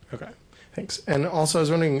anybody. Okay, thanks. And also, I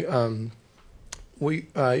was wondering,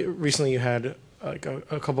 recently you had like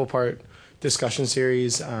a couple-part discussion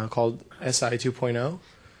series called SI 2.0. I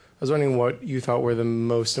was wondering what you thought were the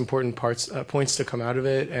most important points to come out of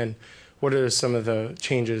it, and what are some of the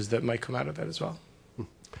changes that might come out of that as well?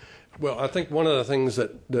 Well, I think one of the things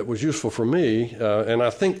that was useful for me, and I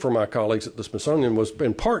think for my colleagues at the Smithsonian, was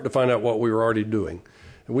in part to find out what we were already doing.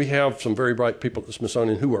 And we have some very bright people at the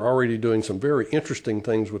Smithsonian who are already doing some very interesting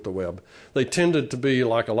things with the web. They tended to be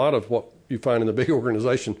like a lot of what you find in the big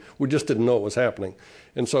organization. We just didn't know it was happening.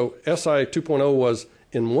 And so SI 2.0 was,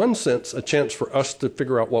 in one sense, a chance for us to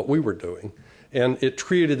figure out what we were doing. And it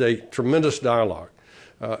created a tremendous dialogue.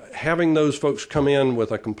 Having those folks come in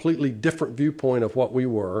with a completely different viewpoint of what we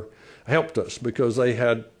were helped us because they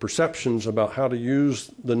had perceptions about how to use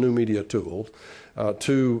the new media tools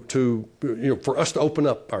for us to open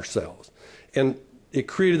up ourselves. And it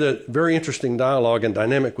created a very interesting dialogue and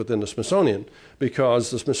dynamic within the Smithsonian because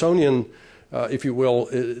the Smithsonian, if you will,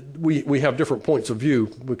 we have different points of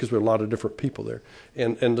view because we have a lot of different people there.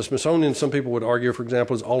 And the Smithsonian, some people would argue, for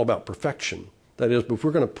example, is all about perfection. That is, if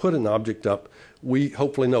we're going to put an object up, we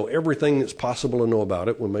hopefully know everything that's possible to know about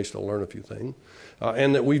it. We may still learn a few things.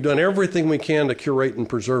 And that we've done everything we can to curate and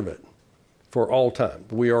preserve it for all time.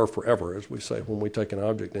 We are forever, as we say, when we take an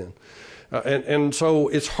object in. And so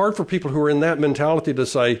it's hard for people who are in that mentality to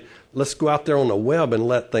say, let's go out there on the web and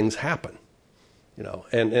let things happen.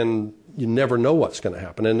 And you never know what's going to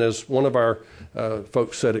happen. And as one of our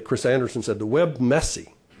folks said, Chris Anderson said, the web's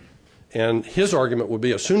messy. And his argument would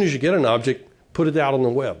be, as soon as you get an object, put it out on the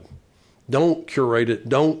web. Don't curate it.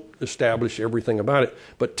 Don't establish everything about it.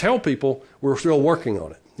 But tell people we're still working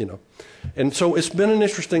on it, And so it's been an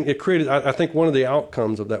interesting, it created, I think one of the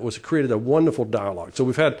outcomes of that was it created a wonderful dialogue. So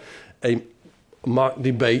we've had a mock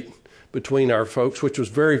debate between our folks, which was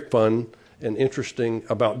very fun and interesting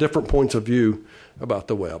about different points of view about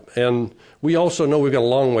the web. And we also know we've got a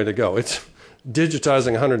long way to go. It's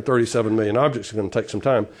digitizing 137 million objects is going to take some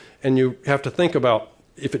time. And you have to think about,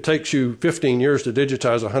 if it takes you 15 years to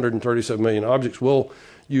digitize 137 million objects, will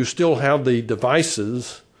you still have the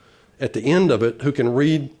devices at the end of it that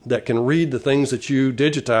can read the things that you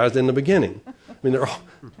digitized in the beginning? I mean, they're all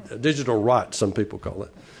digital rot, some people call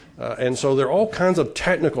it. And so there are all kinds of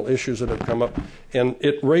technical issues that have come up, and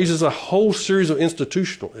it raises a whole series of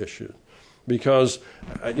institutional issues. Because,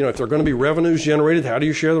 if there are going to be revenues generated, how do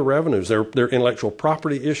you share the revenues? There are intellectual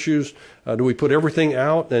property issues. Do we put everything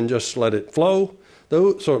out and just let it flow?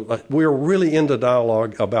 So we're really into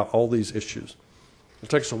dialogue about all these issues. It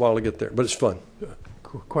takes a while to get there, but it's fun.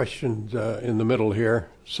 Questions in the middle here.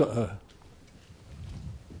 So,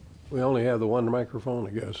 we only have the one microphone, I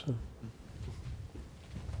guess.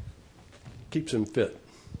 Keeps him fit.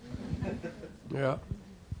 Yeah.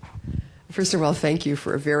 First of all, thank you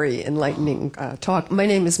for a very enlightening talk. My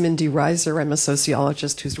name is Mindy Reiser. I'm a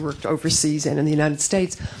sociologist who's worked overseas and in the United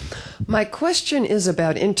States. My question is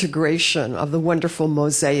about integration of the wonderful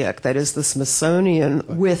mosaic that is the Smithsonian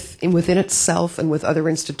within itself and with other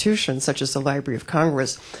institutions, such as the Library of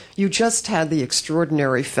Congress. You just had the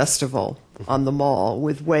extraordinary festival on the Mall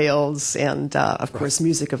with Wales and, of course,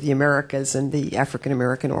 Music of the Americas and the African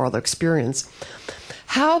American oral experience.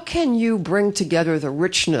 How can you bring together the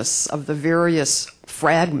richness of the various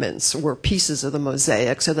fragments or pieces of the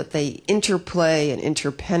mosaic so that they interplay and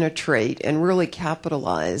interpenetrate and really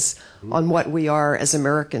capitalize on what we are as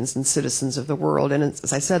Americans and citizens of the world? And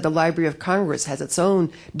as I said, the Library of Congress has its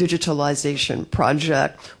own digitalization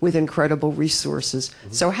project with incredible resources.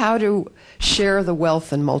 So how to share the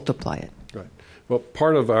wealth and multiply it? Well,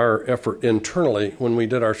 part of our effort internally when we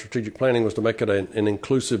did our strategic planning was to make it an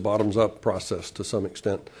inclusive bottoms-up process to some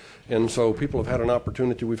extent. And so people have had an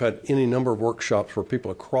opportunity. We've had any number of workshops where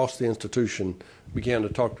people across the institution began to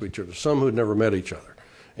talk to each other, some who had never met each other.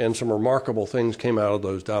 And some remarkable things came out of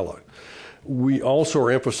those dialogues. We also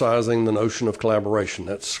are emphasizing the notion of collaboration.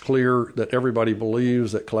 That's clear that everybody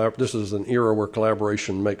believes that this is an era where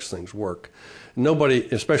collaboration makes things work. Nobody,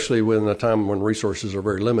 especially in a time when resources are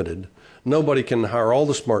very limited, nobody can hire all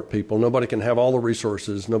the smart people. Nobody can have all the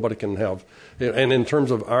resources. Nobody can have, and in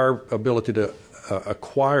terms of our ability to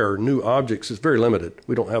acquire new objects, it's very limited.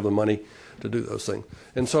 We don't have the money to do those things.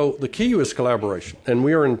 And so the key is collaboration. And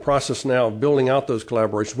we are in the process now of building out those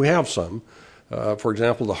collaborations. We have some. For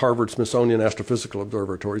example, the Harvard-Smithsonian Astrophysical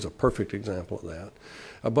Observatory is a perfect example of that.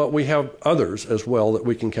 But we have others as well that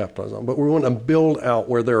we can capitalize on. But we want to build out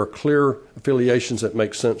where there are clear affiliations that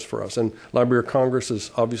make sense for us. And Library of Congress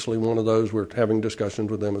is obviously one of those. We're having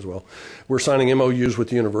discussions with them as well. We're signing MOUs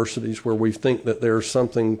with universities where we think that there's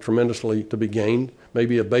something tremendously to be gained.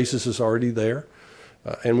 Maybe a basis is already there.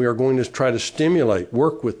 And we are going to try to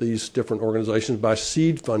work with these different organizations by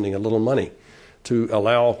seed funding a little money to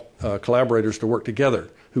allow collaborators to work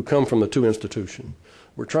together who come from the two institutions.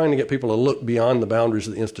 We're trying to get people to look beyond the boundaries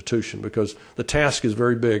of the institution because the task is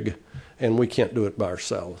very big and we can't do it by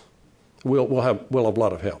ourselves. We'll have a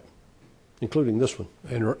lot of help, including this one.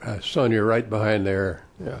 And Sonia, right behind there.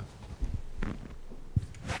 Yeah.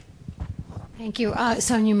 Thank you.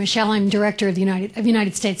 Sonia Michelle, I'm Director of the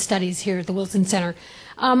United States Studies here at the Wilson Center.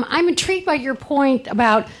 I'm intrigued by your point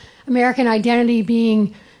about American identity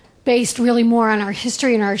being based really more on our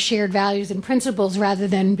history and our shared values and principles rather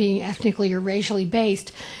than being ethnically or racially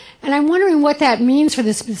based. And I'm wondering what that means for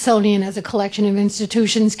the Smithsonian as a collection of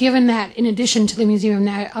institutions, given that in addition to the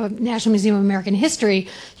National Museum of American History,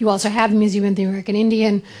 you also have the Museum of the American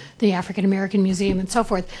Indian, the African American Museum, and so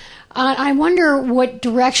forth. I wonder what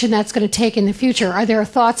direction that's going to take in the future. Are there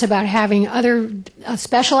thoughts about having other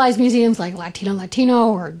specialized museums like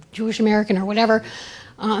Latino or Jewish American or whatever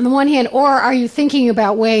on the one hand, or are you thinking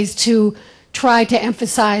about ways to try to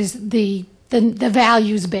emphasize the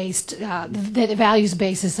values based the values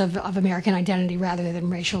basis of American identity rather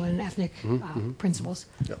than racial and ethnic principles?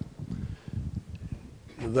 Yeah.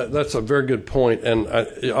 That's a very good point, and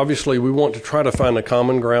obviously we want to try to find a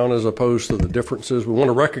common ground as opposed to the differences. We want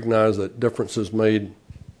to recognize that differences made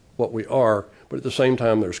what we are, but at the same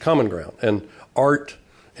time there's common ground, and art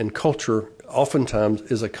and culture oftentimes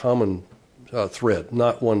is a common thread,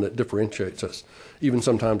 not one that differentiates us. Even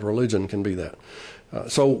sometimes religion can be that.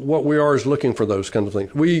 So what we are is looking for those kinds of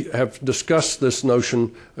things. We have discussed this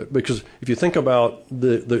notion because if you think about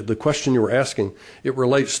the question you were asking, it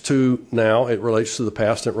relates to now, it relates to the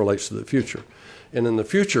past, and it relates to the future. And in the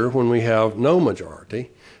future, when we have no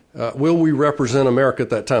majority, will we represent America at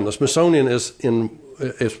that time? The Smithsonian is, in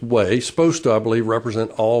its way, supposed to, I believe,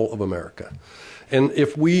 represent all of America. And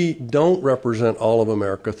if we don't represent all of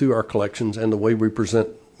America through our collections and the way we present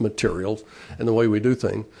materials and the way we do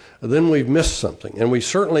things, then we've missed something. And we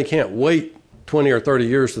certainly can't wait 20 or 30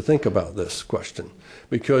 years to think about this question,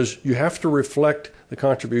 because you have to reflect the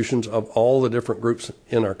contributions of all the different groups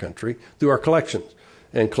in our country through our collections.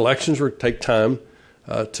 And collections take time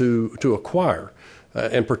to acquire.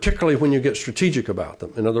 and particularly when you get strategic about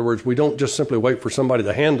them. In other words, we don't just simply wait for somebody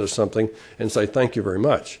to hand us something and say, thank you very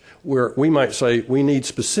much. We might say, we need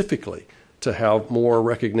specifically to have more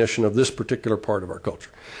recognition of this particular part of our culture.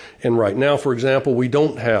 And right now, for example, we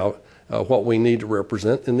don't have what we need to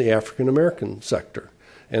represent in the African American sector.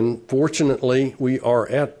 And fortunately, we are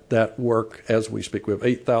at that work as we speak. We have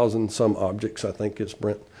 8,000 some objects, I think is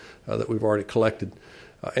Brent, that we've already collected.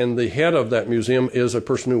 And the head of that museum is a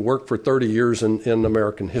person who worked for 30 years in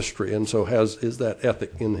American history, and so is that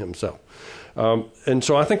ethic in himself. And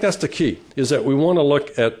so I think that's the key, is that we want to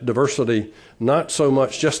look at diversity not so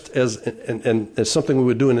much just as something we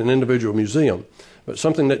would do in an individual museum, but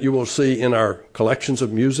something that you will see in our collections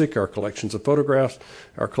of music, our collections of photographs,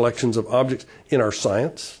 our collections of objects, in our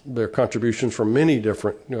science. There are contributions from many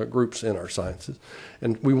different groups in our sciences.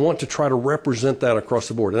 And we want to try to represent that across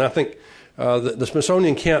the board. And I think the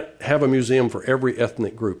Smithsonian can't have a museum for every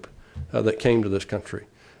ethnic group that came to this country.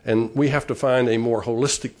 And we have to find a more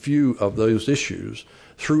holistic view of those issues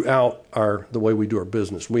throughout the way we do our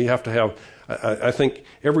business. We have to have, I think,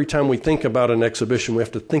 every time we think about an exhibition, we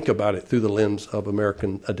have to think about it through the lens of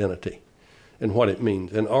American identity and what it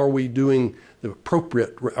means. And are we doing the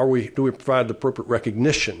appropriate, do we provide the appropriate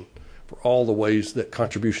recognition for all the ways that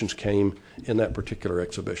contributions came in that particular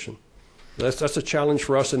exhibition? That's a challenge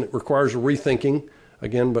for us, and it requires a rethinking,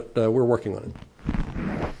 again, but we're working on it.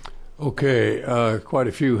 Okay, quite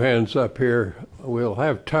a few hands up here. We'll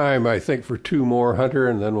have time, I think, for two more, Hunter,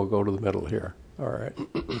 and then we'll go to the middle here. All right.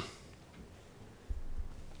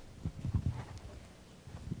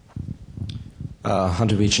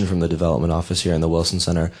 Hunter Beechin from the Development Office here in the Wilson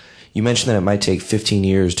Center. You mentioned that it might take 15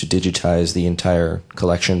 years to digitize the entire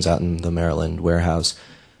collections out in the Maryland warehouse.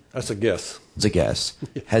 That's a guess. It's a guess.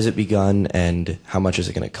 Has it begun, and how much is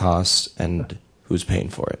it going to cost, and who's paying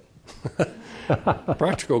for it?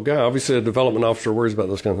 Practical guy. Obviously, a development officer worries about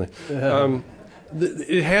those kind of things.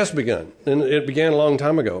 It has begun, and it began a long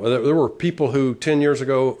time ago. There were people who 10 years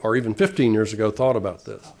ago or even 15 years ago thought about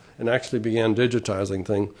this and actually began digitizing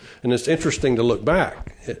things. And it's interesting to look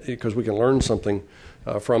back because we can learn something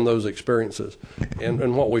from those experiences.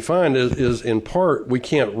 And what we find is in part, we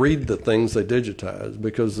can't read the things they digitize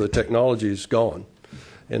because the technology is gone.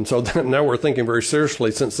 And so now we're thinking very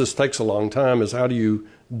seriously, since this takes a long time, is how do you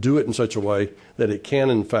do it in such a way that it can,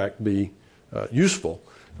 in fact, be useful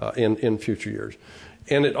in future years.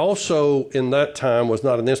 And it also, in that time, was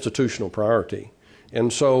not an institutional priority.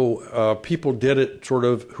 And so people did it sort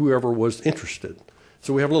of whoever was interested.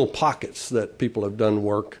 So we have little pockets that people have done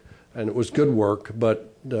work, and it was good work,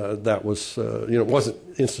 but that was, it wasn't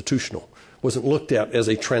institutional. It wasn't looked at as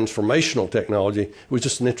a transformational technology. It was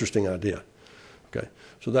just an interesting idea. Okay.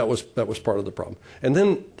 So that was part of the problem. And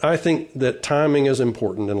then I think that timing is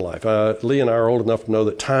important in life. Lee and I are old enough to know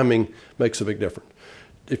that timing makes a big difference.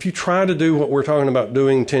 If you try to do what we're talking about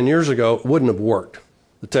doing 10 years ago, it wouldn't have worked.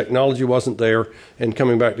 The technology wasn't there. And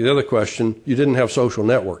coming back to the other question, you didn't have social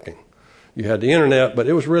networking. You had the internet, but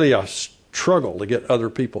it was really a struggle to get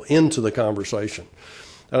other people into the conversation.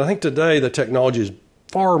 And I think today the technology is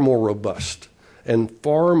far more robust and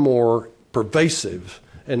far more pervasive.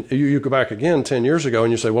 And you go back again 10 years ago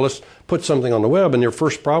and you say, well, let's put something on the web. And your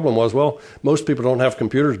first problem was, well, most people don't have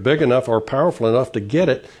computers big enough or powerful enough to get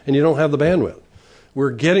it, and you don't have the bandwidth.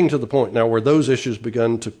 We're getting to the point now where those issues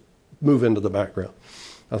begun to move into the background.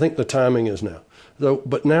 I think the timing is now.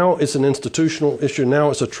 But now it's an institutional issue.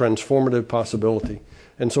 Now it's a transformative possibility.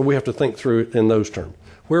 And so we have to think through it in those terms.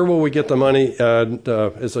 Where will we get the money?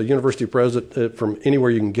 As a university president, from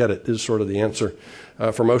anywhere you can get it is sort of the answer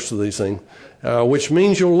for most of these things, which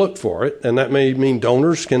means you'll look for it. And that may mean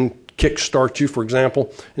donors can kickstart you. For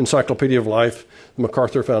example, Encyclopedia of Life, the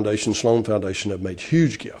MacArthur Foundation, Sloan Foundation have made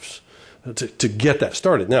huge gifts to get that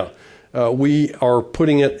started. Now, we are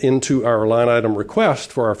putting it into our line item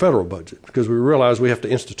request for our federal budget because we realize we have to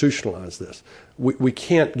institutionalize this. We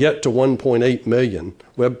can't get to 1.8 million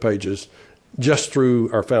web pages just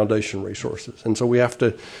through our foundation resources. And so we have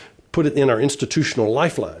to put it in our institutional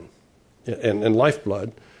lifeline and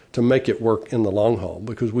lifeblood to make it work in the long haul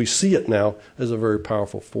because we see it now as a very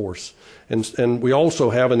powerful force. And we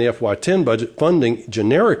also have in the FY10 budget funding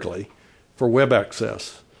generically for web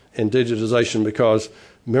access and digitization because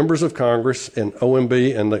members of Congress and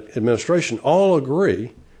OMB and the administration all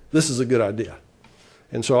agree this is a good idea.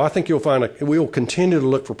 And so I think you'll find we will continue to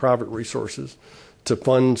look for private resources to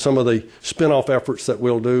fund some of the spin-off efforts that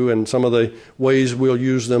we'll do and some of the ways we'll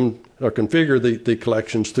use them or configure the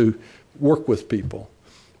collections to work with people.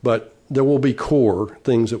 But there will be core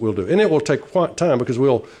things that we'll do. And it will take time because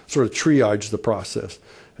we'll sort of triage the process.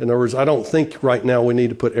 In other words, I don't think right now we need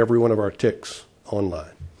to put every one of our ticks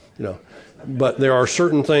online. But there are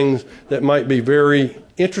certain things that might be very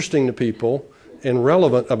interesting to people and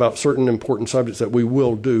relevant about certain important subjects that we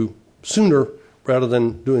will do sooner rather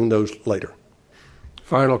than doing those later.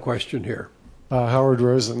 Final question here. Howard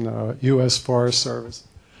Rosen, U.S. Forest Service.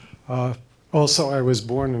 Also, I was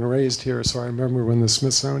born and raised here, so I remember when the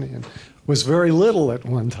Smithsonian was very little at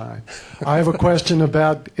one time. I have a question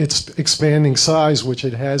about its expanding size, which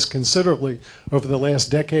it has considerably over the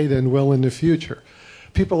last decade and will in the future.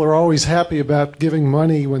 People are always happy about giving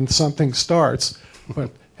money when something starts,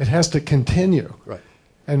 but it has to continue. Right.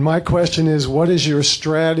 And my question is, what is your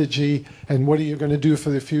strategy and what are you going to do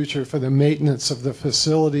for the future for the maintenance of the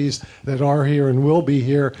facilities that are here and will be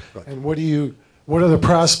here? Right. And what are the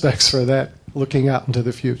prospects for that looking out into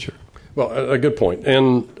the future? Well, a good point.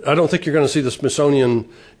 And I don't think you're going to see the Smithsonian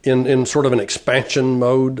in sort of an expansion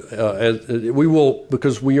mode. We will,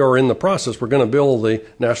 because we are in the process, we're going to build the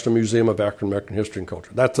National Museum of African American History and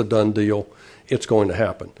Culture. That's a done deal. It's going to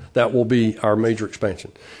happen. That will be our major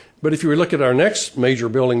expansion. But if you look at our next major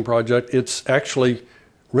building project, it's actually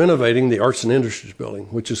renovating the Arts and Industries building,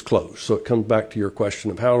 which is closed. So it comes back to your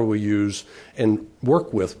question of how do we use and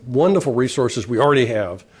work with wonderful resources we already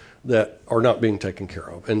have that are not being taken care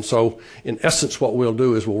of. And so, in essence, what we'll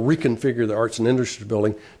do is we'll reconfigure the Arts and Industries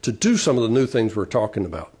building to do some of the new things we're talking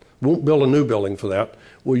about. We won't build a new building for that.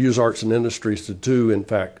 We'll use Arts and Industries to do, in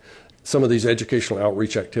fact, some of these educational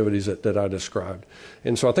outreach activities that I described.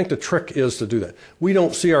 And so I think the trick is to do that. We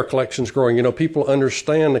don't see our collections growing. You know, people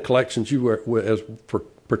understand the collections,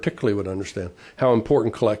 particularly would understand how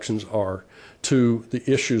important collections are to the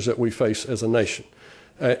issues that we face as a nation.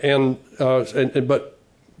 But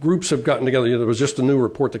groups have gotten together. There was just a new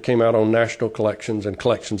report that came out on national collections and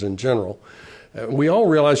collections in general. We all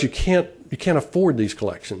realize you can't afford these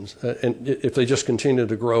collections and if they just continue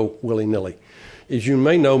to grow willy-nilly. As you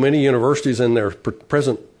may know, many universities in their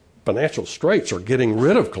present financial straits are getting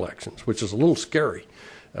rid of collections, which is a little scary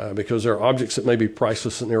because they're objects that may be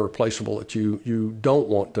priceless and irreplaceable that you don't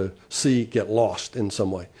want to see get lost in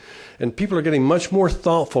some way. And people are getting much more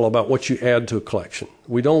thoughtful about what you add to a collection.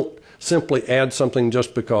 We don't simply add something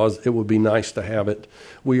just because it would be nice to have it.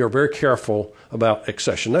 We are very careful about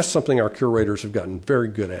accession. That's something our curators have gotten very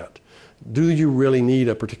good at. Do you really need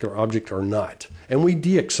a particular object or not? And we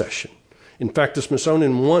de-accession. In fact, the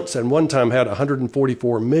Smithsonian once at one time had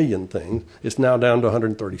 144 million things. It's now down to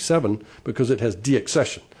 137 because it has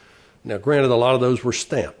de-accession. Now, granted, a lot of those were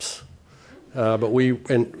stamps, but we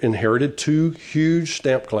inherited two huge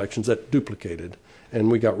stamp collections that duplicated, and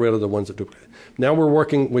we got rid of the ones that duplicated. Now we're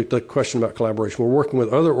working with the question about collaboration. We're working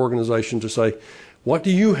with other organizations to say, what do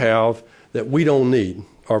you have that we don't need,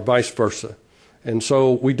 or vice versa? And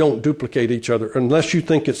so we don't duplicate each other unless you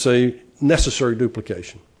think it's a necessary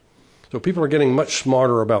duplication. So people are getting much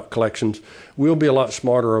smarter about collections. We'll be a lot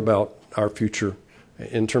smarter about our future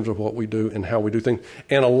in terms of what we do and how we do things.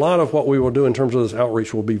 And a lot of what we will do in terms of this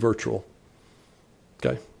outreach will be virtual.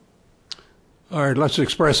 Okay? All right, let's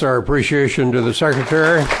express our appreciation to the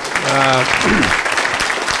Secretary.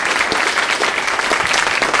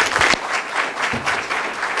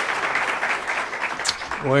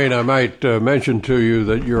 Wayne, I might mention to you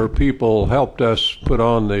that your people helped us put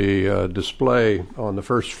on the display on the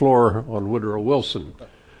first floor on Woodrow Wilson.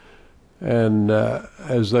 And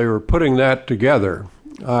as they were putting that together,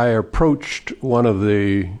 I approached one of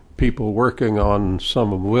the people working on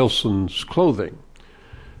some of Wilson's clothing.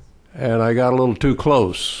 And I got a little too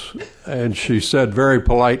close. And she said very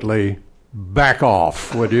politely, "Back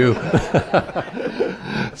off, would you?"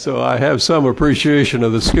 So I have some appreciation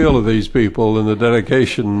of the skill of these people and the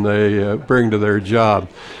dedication they bring to their job.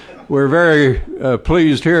 We're very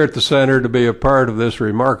pleased here at the Center to be a part of this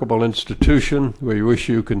remarkable institution. We wish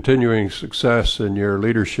you continuing success in your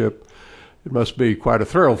leadership. It must be quite a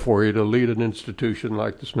thrill for you to lead an institution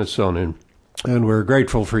like the Smithsonian. And we're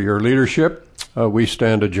grateful for your leadership. We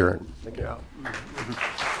stand adjourned. Thank you.